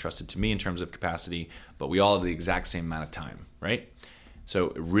God has entrusted to me in terms of capacity, but we all have the exact same amount of time, right? So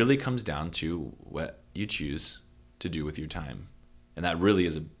it really comes down to what you choose to do with your time. And that really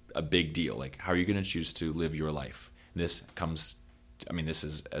is a big deal. Like, how are you going to choose to live your life? This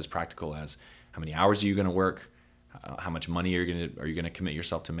is as practical as how many hours are you going to work? How much money are you going to commit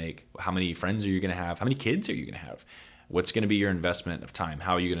yourself to make? How many friends are you going to have? How many kids are you going to have? What's going to be your investment of time?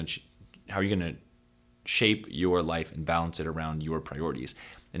 How are you going to shape your life and balance it around your priorities?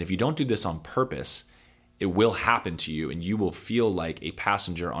 And if you don't do this on purpose, it will happen to you, and you will feel like a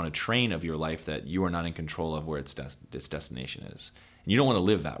passenger on a train of your life that you are not in control of where its destination is. And you don't want to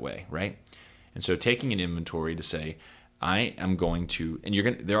live that way, right? And so taking an inventory to say, I am going to, and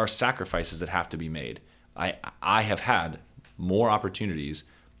there are sacrifices that have to be made. I have had more opportunities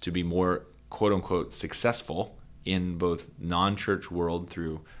to be more quote unquote successful in both non-church world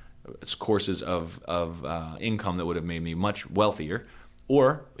through courses of income that would have made me much wealthier,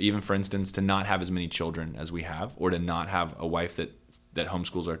 or even, for instance, to not have as many children as we have, or to not have a wife that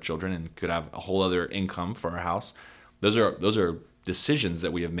homeschools our children and could have a whole other income for our house. Those are decisions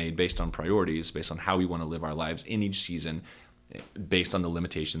that we have made based on priorities, based on how we want to live our lives in each season, based on the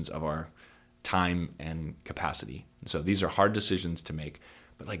limitations of our time and capacity. And so these are hard decisions to make,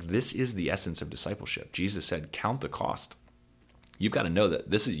 but this is the essence of discipleship. Jesus said, count the cost. You've got to know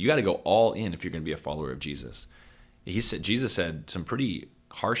that you got to go all in if you're going to be a follower of Jesus. Jesus said some pretty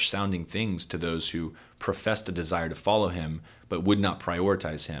harsh sounding things to those who professed a desire to follow him, but would not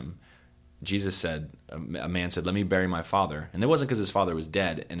prioritize him. Jesus said, a man said, let me bury my father. And it wasn't because his father was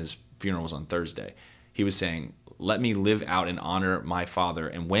dead and his funeral was on Thursday. He was saying, let me live out and honor my father.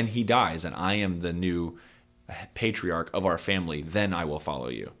 And when he dies and I am the new patriarch of our family, then I will follow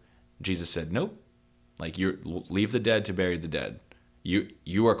you. Jesus said, nope. Leave the dead to bury the dead.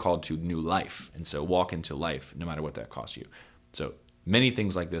 You are called to new life. And so walk into life no matter what that costs you. So many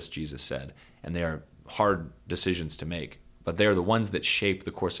things like this Jesus said, and they are hard decisions to make, but they're the ones that shape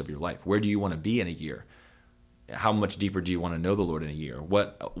the course of your life. Where do you want to be in a year? How much deeper do you want to know the Lord in a year?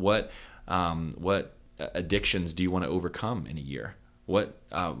 What addictions do you want to overcome in a year? What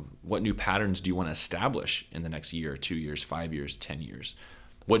new patterns do you want to establish in the next year, 2 years, 5 years, 10 years?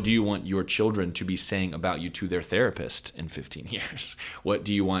 What do you want your children to be saying about you to their therapist in 15 years? What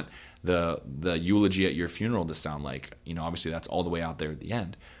do you want the eulogy at your funeral to sound like? Obviously that's all the way out there at the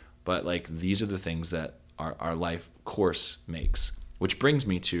end. But these are the things that our life course makes, which brings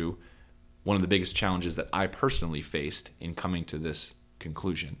me to one of the biggest challenges that I personally faced in coming to this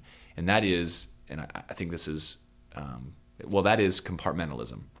conclusion. And that is, and I think this is, that is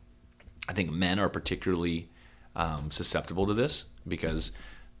compartmentalism. I think men are particularly susceptible to this because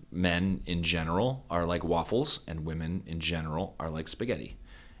men in general are like waffles and women in general are like spaghetti.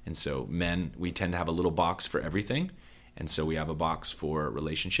 And so men, we tend to have a little box for everything. And so we have a box for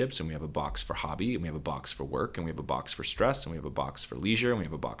relationships, and we have a box for hobby, and we have a box for work, and we have a box for stress, and we have a box for leisure, and we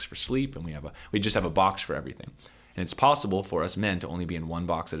have a box for sleep, and we just have a box for everything. And it's possible for us men to only be in one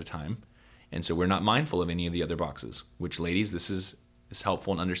box at a time. And so we're not mindful of any of the other boxes, which, ladies, this is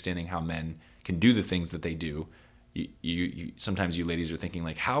helpful in understanding how men can do the things that they do. Sometimes you ladies are thinking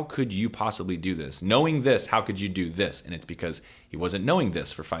how could you possibly do this? Knowing this, how could you do this? And it's because he wasn't knowing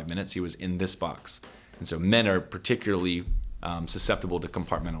this for 5 minutes. He was in this box. And so men are particularly susceptible to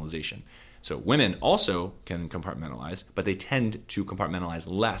compartmentalization. So women also can compartmentalize, but they tend to compartmentalize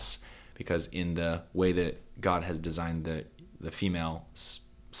less because in the way that God has designed the female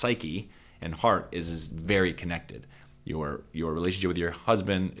psyche and heart is very connected. Your relationship with your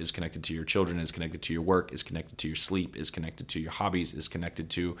husband is connected to your children, is connected to your work, is connected to your sleep, is connected to your hobbies, is connected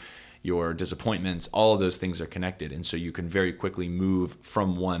to your disappointments. All of those things are connected. And so you can very quickly move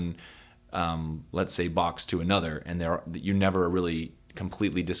from one let's say box to another, and you never are really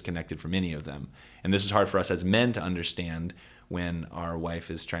completely disconnected from any of them. And this is hard for us as men to understand when our wife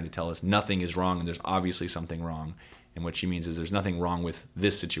is trying to tell us nothing is wrong and there's obviously something wrong. And what she means is there's nothing wrong with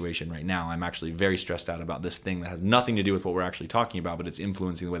this situation right now. I'm actually very stressed out about this thing that has nothing to do with what we're actually talking about, but it's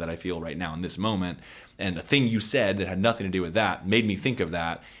influencing the way that I feel right now in this moment. And a thing you said that had nothing to do with that made me think of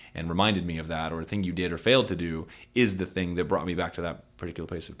that and reminded me of that, or a thing you did or failed to do is the thing that brought me back to that particular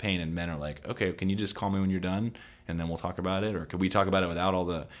place of pain. And men are like, okay, can you just call me when you're done and then we'll talk about it? Or could we talk about it without all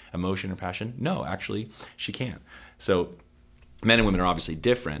the emotion or passion? No, actually, she can't. So men and women are obviously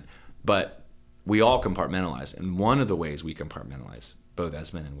different, but we all compartmentalize. And one of the ways we compartmentalize, both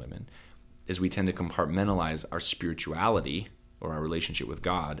as men and women, is we tend to compartmentalize our spirituality or our relationship with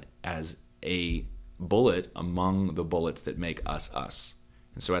God as a bullet among the bullets that make us us.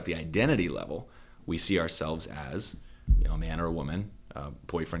 And so at the identity level, we see ourselves as, a man or a woman,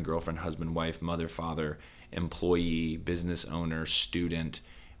 boyfriend, girlfriend, husband, wife, mother, father, employee, business owner, student.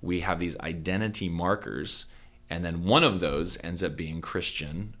 We have these identity markers, and then one of those ends up being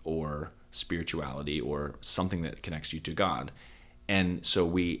Christian or spirituality or something that connects you to God. And so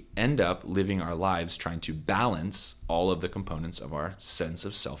we end up living our lives trying to balance all of the components of our sense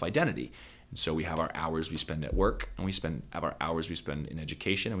of self-identity. And so we have our hours we spend at work, and we have our hours we spend in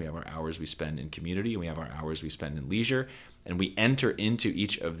education, and we have our hours we spend in community, and we have our hours we spend in leisure. And we enter into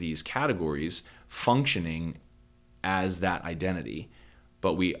each of these categories functioning as that identity,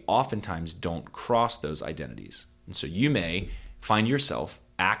 but we oftentimes don't cross those identities. And so you may find yourself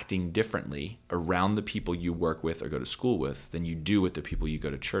acting differently around the people you work with or go to school with than you do with the people you go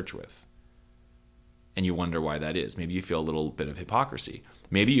to church with. And you wonder why that is. Maybe you feel a little bit of hypocrisy.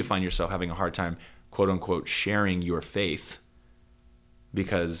 Maybe you find yourself having a hard time, quote unquote, sharing your faith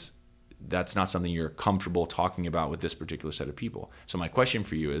because that's not something you're comfortable talking about with this particular set of people. So my question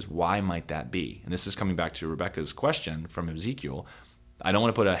for you is, why might that be? And this is coming back to Rebecca's question from Ezekiel. I don't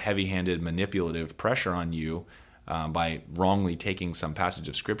want to put a heavy-handed manipulative pressure on you by wrongly taking some passage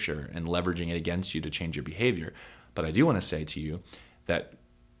of Scripture and leveraging it against you to change your behavior. But I do want to say to you that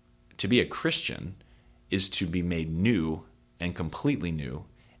to be a Christian is to be made new and completely new,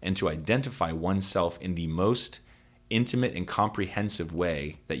 and to identify oneself in the most intimate and comprehensive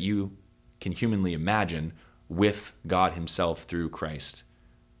way that you can humanly imagine with God himself through Christ,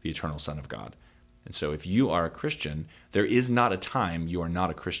 the eternal Son of God. And so if you are a Christian, there is not a time you are not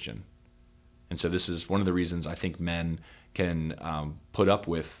a Christian. And so this is one of the reasons I think men can put up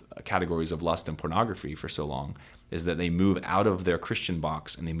with categories of lust and pornography for so long, is that they move out of their Christian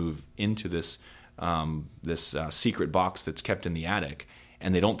box and they move into this secret box that's kept in the attic,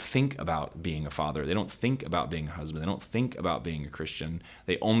 and they don't think about being a father. They don't think about being a husband. They don't think about being a Christian.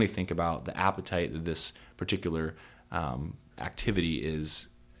 They only think about the appetite that this particular activity is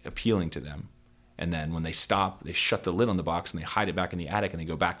appealing to them. And then when they stop, they shut the lid on the box and they hide it back in the attic and they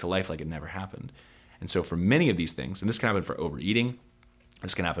go back to life like it never happened. And so for many of these things, and this can happen for overeating,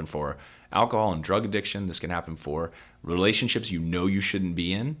 this can happen for alcohol and drug addiction, this can happen for relationships you know you shouldn't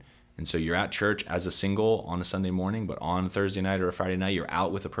be in. And so you're at church as a single on a Sunday morning, but on Thursday night or a Friday night, you're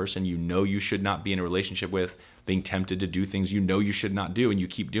out with a person you know you should not be in a relationship with, being tempted to do things you know you should not do, and you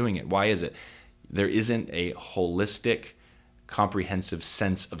keep doing it. Why is it? There isn't a holistic, comprehensive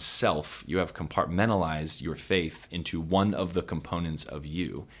sense of self. You have compartmentalized your faith into one of the components of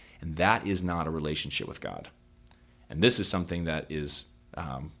you, and that is not a relationship with God. And this is something that is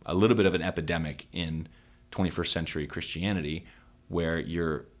a little bit of an epidemic in 21st century Christianity, where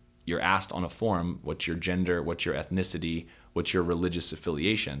you're asked on a form what's your gender, what's your ethnicity, what's your religious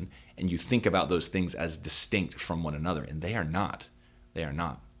affiliation, and you think about those things as distinct from one another, and they are not. They are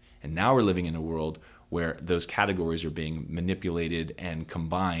not. And now we're living in a world where those categories are being manipulated and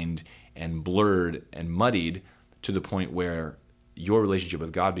combined and blurred and muddied to the point where your relationship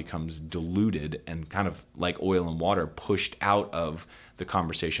with God becomes diluted and kind of like oil and water pushed out of the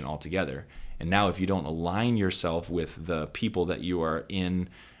conversation altogether. And now if you don't align yourself with the people that you are in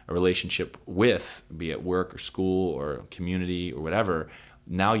a relationship with, be it work or school or community or whatever,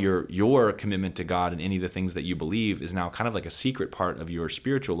 now your commitment to God and any of the things that you believe is now kind of like a secret part of your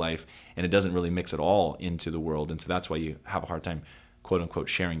spiritual life, and it doesn't really mix at all into the world. And so that's why you have a hard time, quote unquote,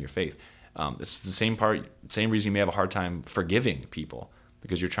 sharing your faith. It's the same reason you may have a hard time forgiving people,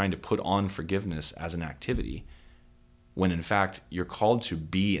 because you're trying to put on forgiveness as an activity, when in fact you're called to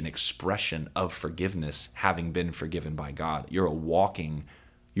be an expression of forgiveness, having been forgiven by God. You are walking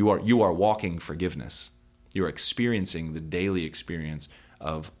forgiveness. You are experiencing the daily experience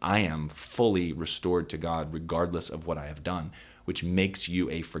of I am fully restored to God regardless of what I have done, which makes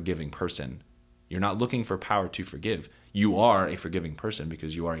you a forgiving person. You're not looking for power to forgive. You are a forgiving person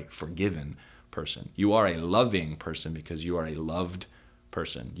because you are a forgiven person. You are a loving person because you are a loved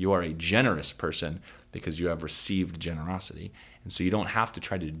person. You are a generous person because you have received generosity. And so you don't have to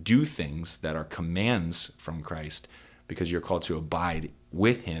try to do things that are commands from Christ, because you're called to abide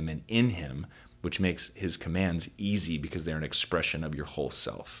with him and in him, which makes his commands easy because they're an expression of your whole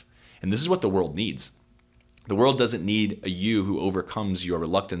self. And this is what the world needs. The world doesn't need a you who overcomes your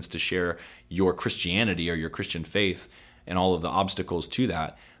reluctance to share your Christianity or your Christian faith and all of the obstacles to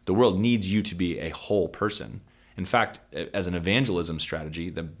that. The world needs you to be a whole person. In fact, as an evangelism strategy,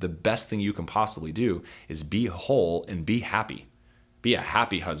 the best thing you can possibly do is be whole and be happy. Be a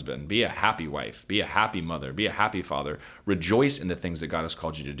happy husband, be a happy wife, be a happy mother, be a happy father. Rejoice in the things that God has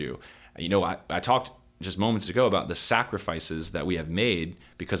called you to do. You know, I talked just moments ago about the sacrifices that we have made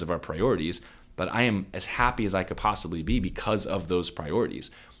because of our priorities, but I am as happy as I could possibly be because of those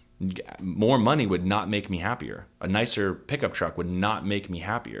priorities. More money would not make me happier. A nicer pickup truck would not make me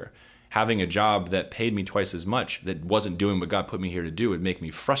happier. Having a job that paid me twice as much, that wasn't doing what God put me here to do, would make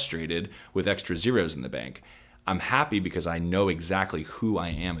me frustrated with extra zeros in the bank. I'm happy because I know exactly who I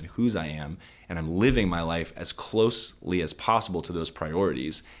am and whose I am, and I'm living my life as closely as possible to those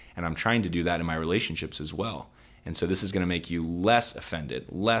priorities, and I'm trying to do that in my relationships as well. And so this is going to make you less offended,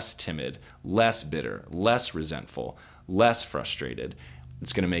 less timid, less bitter, less resentful, less frustrated.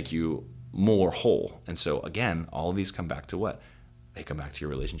 It's going to make you more whole. And so again, all of these come back to what? They come back to your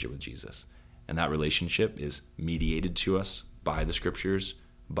relationship with Jesus. And that relationship is mediated to us by the scriptures,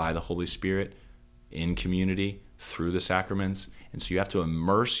 by the Holy Spirit, in community, through the sacraments. And so you have to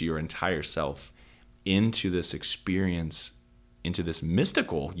immerse your entire self into this experience, into this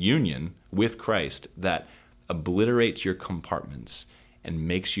mystical union with Christ that obliterates your compartments and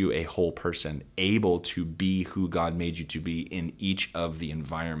makes you a whole person, able to be who God made you to be in each of the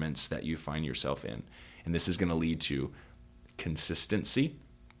environments that you find yourself in. And this is going to lead to consistency.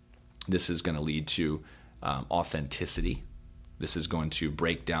 This is going to lead to authenticity. This is going to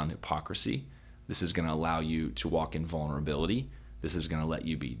break down hypocrisy. This is going to allow you to walk in vulnerability. This is going to let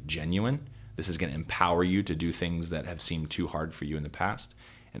you be genuine. This is going to empower you to do things that have seemed too hard for you in the past.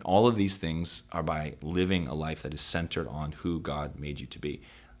 And all of these things are by living a life that is centered on who God made you to be.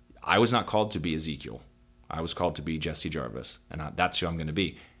 I was not called to be Ezekiel. I was called to be Jesse Jarvis. And that's who I'm going to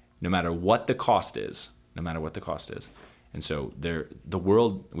be, no matter what the cost is, no matter what the cost is. And so the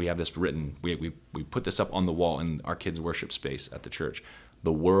world, we have this written, we put this up on the wall in our kids' worship space at the church.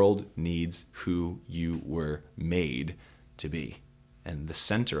 The world needs who you were made to be. And the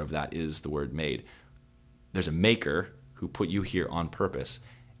center of that is the word made. There's a maker who put you here on purpose,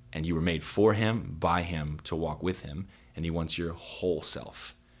 and you were made for him, by him, to walk with him, and he wants your whole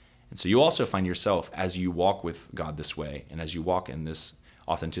self. And so you also find yourself, as you walk with God this way, and as you walk in this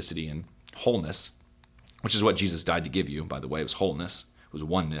authenticity and wholeness, which is what Jesus died to give you, by the way. It was wholeness, it was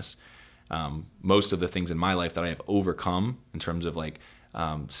oneness. Most of the things in my life that I have overcome in terms of like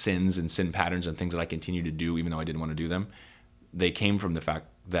sins and sin patterns and things that I continue to do even though I didn't want to do them, they came from the fact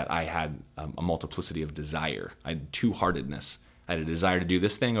that I had a multiplicity of desire. I had two-heartedness. I had a desire to do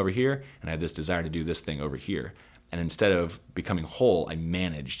this thing over here, and I had this desire to do this thing over here. And instead of becoming whole, I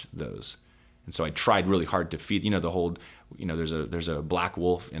managed those. And so I tried really hard to feed, the whole, there's a black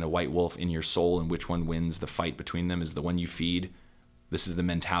wolf and a white wolf in your soul, and which one wins the fight between them is the one you feed. This is the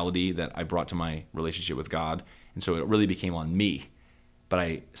mentality that I brought to my relationship with God. And so it really became on me. But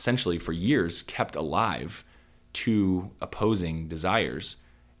I essentially, for years, kept alive two opposing desires.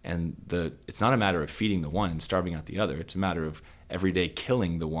 And it's not a matter of feeding the one and starving out the other. It's a matter of every day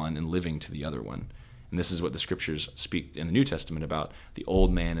killing the one and living to the other one. And this is what the scriptures speak in the New Testament about the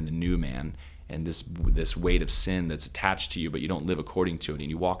old man and the new man, and this weight of sin that's attached to you, but you don't live according to it. And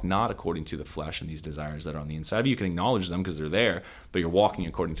you walk not according to the flesh and these desires that are on the inside of you. You can acknowledge them because they're there, but you're walking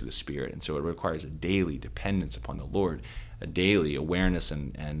according to the Spirit. And so it requires a daily dependence upon the Lord, a daily awareness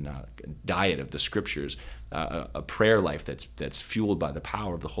and diet of the scriptures, a prayer life that's fueled by the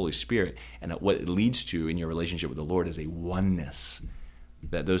power of the Holy Spirit. And what it leads to in your relationship with the Lord is a oneness,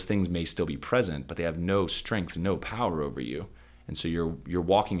 that those things may still be present, but they have no strength, no power over you. And so you're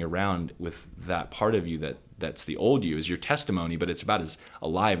walking around with that part of you that's the old you, is your testimony, but it's about as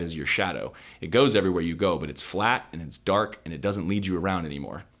alive as your shadow. It goes everywhere you go, but it's flat and it's dark and it doesn't lead you around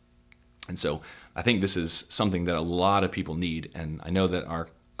anymore. And so I think this is something that a lot of people need. And I know that our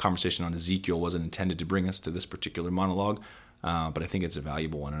conversation on Ezekiel wasn't intended to bring us to this particular monologue, but I think it's a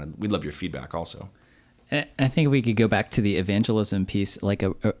valuable one. And we'd love your feedback also. I think we could go back to the evangelism piece, like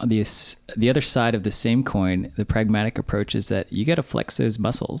the other side of the same coin. The pragmatic approach is that you got to flex those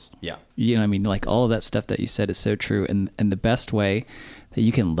muscles. Yeah. You know what I mean? Like all of that stuff that you said is so true. And the best way that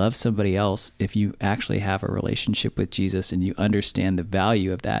you can love somebody else, if you actually have a relationship with Jesus and you understand the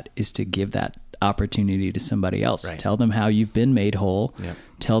value of that, is to give that opportunity to somebody else. Right. Tell them how you've been made whole. Yep.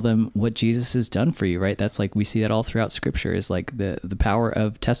 Tell them what Jesus has done for you, right? That's like, we see that all throughout Scripture, is like the power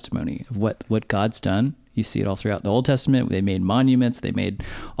of testimony of what God's done. You see it all throughout the Old Testament. They made monuments. They made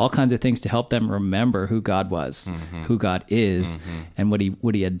all kinds of things to help them remember who God was, who God is, and what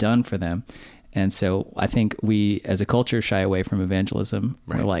he had done for them. And so I think we, as a culture, shy away from evangelism.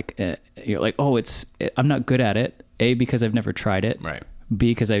 Right. We're like, you're like, oh, I'm not good at it. A, because I've never tried it. Right.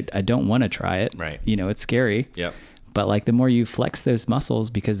 B, because I don't want to try it. Right. It's scary. Yep. But like, the more you flex those muscles,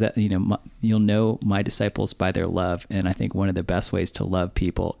 because that, you'll know my disciples by their love. And I think one of the best ways to love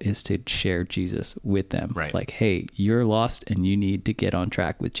people is to share Jesus with them. Right. Like, hey, you're lost and you need to get on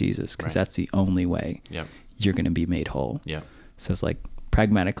track with Jesus, because that's the only way you're going to be made whole. Yeah. So it's like,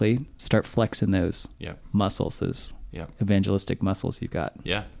 pragmatically start flexing those muscles, those evangelistic muscles you've got.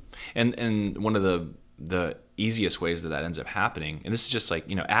 Yeah. And one of the easiest ways that ends up happening, and this is just like,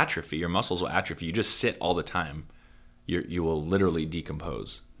 atrophy, your muscles will atrophy. You just sit all the time. You will literally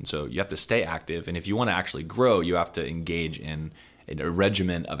decompose. And so you have to stay active. And if you want to actually grow, you have to engage in a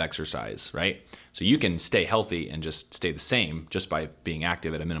regimen of exercise, right? So you can stay healthy and just stay the same just by being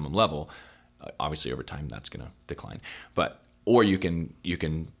active at a minimum level. Obviously over time that's going to decline. Or you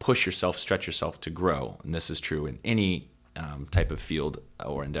can push yourself, stretch yourself to grow. And this is true in any type of field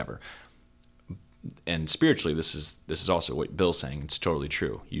or endeavor. And spiritually, this is also what Bill's saying. It's totally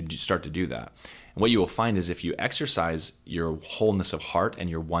true. You start to do that. And what you will find is, if you exercise your wholeness of heart and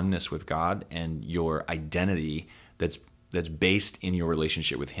your oneness with God and your identity that's based in your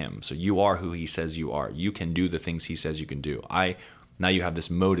relationship with him. So you are who he says you are. You can do the things he says you can do. Now you have this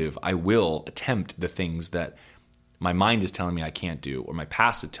motive. I will attempt the things that my mind is telling me I can't do, or my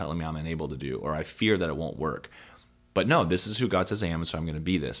past is telling me I'm unable to do, or I fear that it won't work. But no, this is who God says I am, and so I'm going to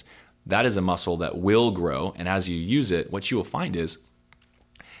be this. That is a muscle that will grow, and as you use it, what you will find is,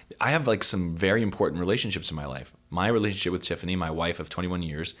 I have like some very important relationships in my life. My relationship with Tiffany, my wife of 21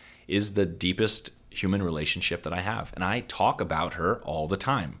 years, is the deepest human relationship that I have. And I talk about her all the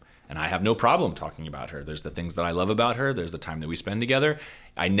time. And I have no problem talking about her. There's the things that I love about her. There's the time that we spend together.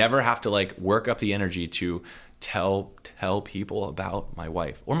 I never have to like work up the energy to tell people about my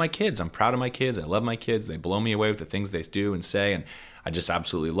wife or my kids. I'm proud of my kids. I love my kids. They blow me away with the things they do and say. And I just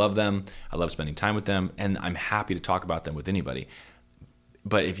absolutely love them. I love spending time with them. And I'm happy to talk about them with anybody.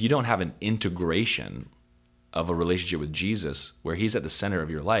 But if you don't have an integration of a relationship with Jesus where he's at the center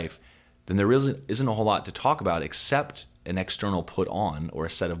of your life, then there really isn't a whole lot to talk about except an external put on or a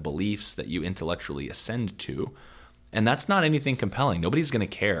set of beliefs that you intellectually ascend to. And that's not anything compelling. Nobody's going to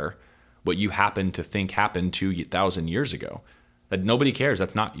care what you happen to think happened 2,000 years ago. That nobody cares.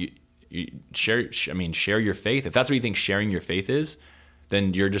 That's not you share your faith. If that's what you think sharing your faith is,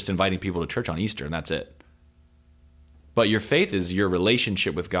 then you're just inviting people to church on Easter and that's it. But your faith is your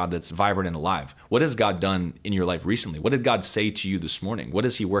relationship with God that's vibrant and alive. What has God done in your life recently? What did God say to you this morning? What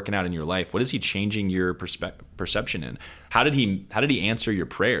is he working out in your life? What is he changing your perception in? How did he answer your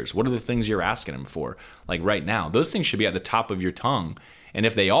prayers? What are the things you're asking him for? Like right now, those things should be at the top of your tongue. And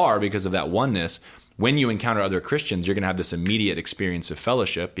if they are, because of that oneness, when you encounter other Christians, you're going to have this immediate experience of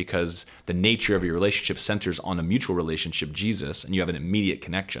fellowship because the nature of your relationship centers on a mutual relationship, Jesus, and you have an immediate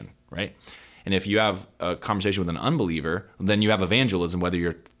connection, right? And if you have a conversation with an unbeliever, then you have evangelism, whether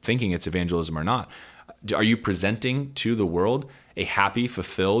you're thinking it's evangelism or not. Are you presenting to the world a happy,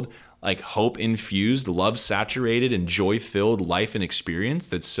 fulfilled, like hope-infused, love-saturated, and joy-filled life and experience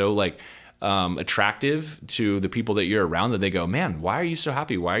that's so like attractive to the people that you're around that they go, man, why are you so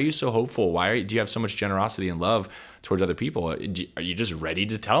happy? Why are you so hopeful? Do you have so much generosity and love towards other people? Are you just ready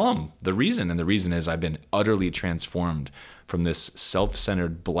to tell them the reason? And the reason is I've been utterly transformed from this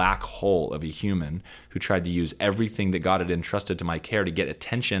self-centered black hole of a human who tried to use everything that God had entrusted to my care to get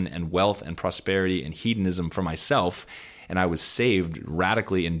attention and wealth and prosperity and hedonism for myself. And I was saved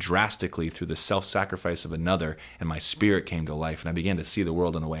radically and drastically through the self-sacrifice of another, and my spirit came to life, and I began to see the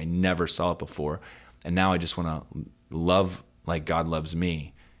world in a way I never saw it before. And now I just want to love like God loves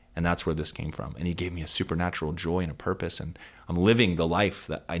me. And that's where this came from. And he gave me a supernatural joy and a purpose. And I'm living the life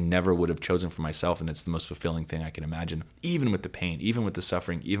that I never would have chosen for myself. And it's the most fulfilling thing I can imagine. Even with the pain, even with the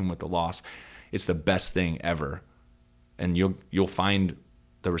suffering, even with the loss, it's the best thing ever. And you'll find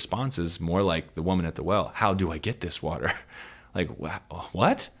the responses more like the woman at the well. How do I get this water? Like,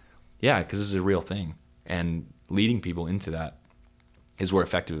 what? Yeah, because this is a real thing. And leading people into that is where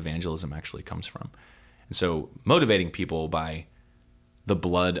effective evangelism actually comes from. And so motivating people by the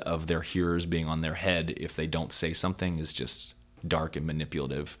blood of their hearers being on their head if they don't say something is just dark and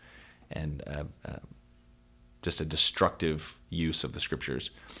manipulative and just a destructive use of the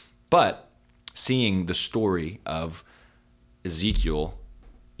scriptures. But seeing the story of Ezekiel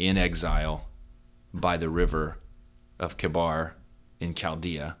in exile by the river of Kibar in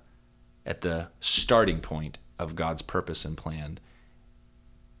Chaldea at the starting point of God's purpose and plan.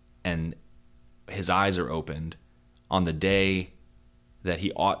 And his eyes are opened on the day that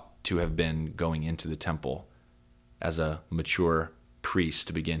he ought to have been going into the temple as a mature priest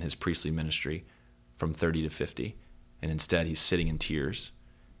to begin his priestly ministry from 30 to 50. And instead, he's sitting in tears.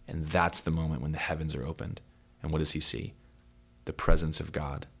 And that's the moment when the heavens are opened. And what does he see? The presence of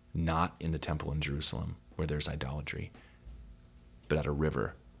God, not in the temple in Jerusalem where there's idolatry, but at a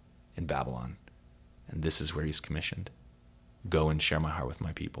river in Babylon. And this is where he's commissioned. Go and share my heart with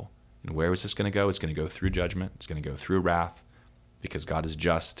my people. And where is this going to go? It's going to go through judgment. It's going to go through wrath, because God is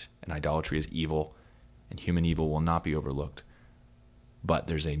just and idolatry is evil, and human evil will not be overlooked. But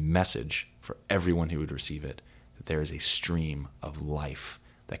there's a message for everyone who would receive it, that there is a stream of life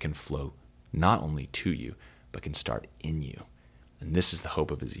that can flow not only to you, but can start in you. And this is the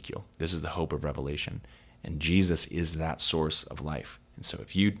hope of Ezekiel. This is the hope of Revelation. And Jesus is that source of life. And so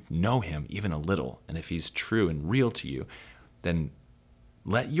if you know him even a little, and if he's true and real to you, then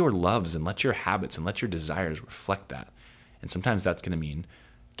let your loves and let your habits and let your desires reflect that. And sometimes that's going to mean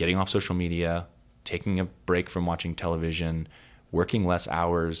getting off social media, taking a break from watching television, working less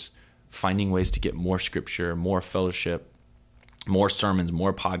hours, finding ways to get more scripture, more fellowship, more sermons,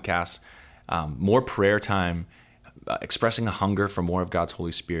 more podcasts, more prayer time, expressing a hunger for more of God's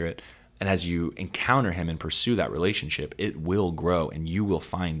Holy Spirit. And as you encounter him and pursue that relationship, it will grow, and you will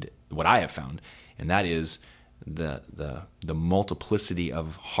find what I have found, and that is the multiplicity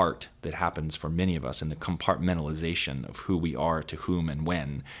of heart that happens for many of us, and the compartmentalization of who we are, to whom, and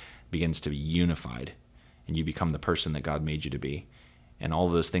when begins to be unified, and you become the person that God made you to be. And all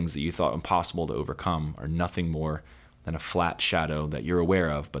of those things that you thought impossible to overcome are nothing more than a flat shadow that you're aware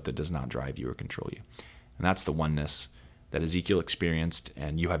of, but that does not drive you or control you. And that's the oneness that Ezekiel experienced,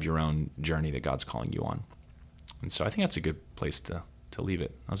 and you have your own journey that God's calling you on. And so I think that's a good place to leave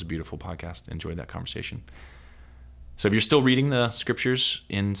it. That was a beautiful podcast. Enjoyed that conversation. So if you're still reading the scriptures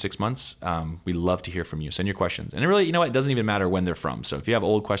in 6 months, we love to hear from you. Send your questions. And it really, it doesn't even matter when they're from. So if you have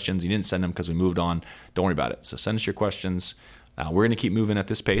old questions, you didn't send them because we moved on, don't worry about it. So send us your questions. We're going to keep moving at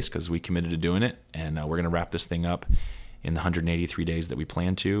this pace because we committed to doing it. And we're going to wrap this thing up in the 183 days that we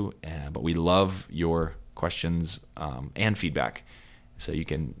plan to. But we love your questions and feedback. So you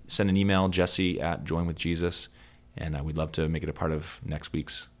can send an email, Jesse@joinwithjesus. And we'd love to make it a part of next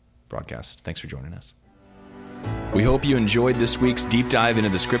week's broadcast. Thanks for joining us. We hope you enjoyed this week's deep dive into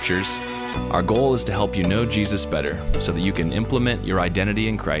the scriptures. Our goal is to help you know Jesus better so that you can implement your identity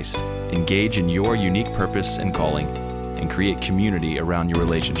in Christ, engage in your unique purpose and calling, and create community around your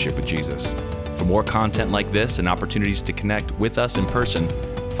relationship with Jesus. For more content like this and opportunities to connect with us in person,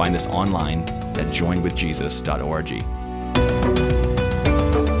 find us online at joinwithjesus.org.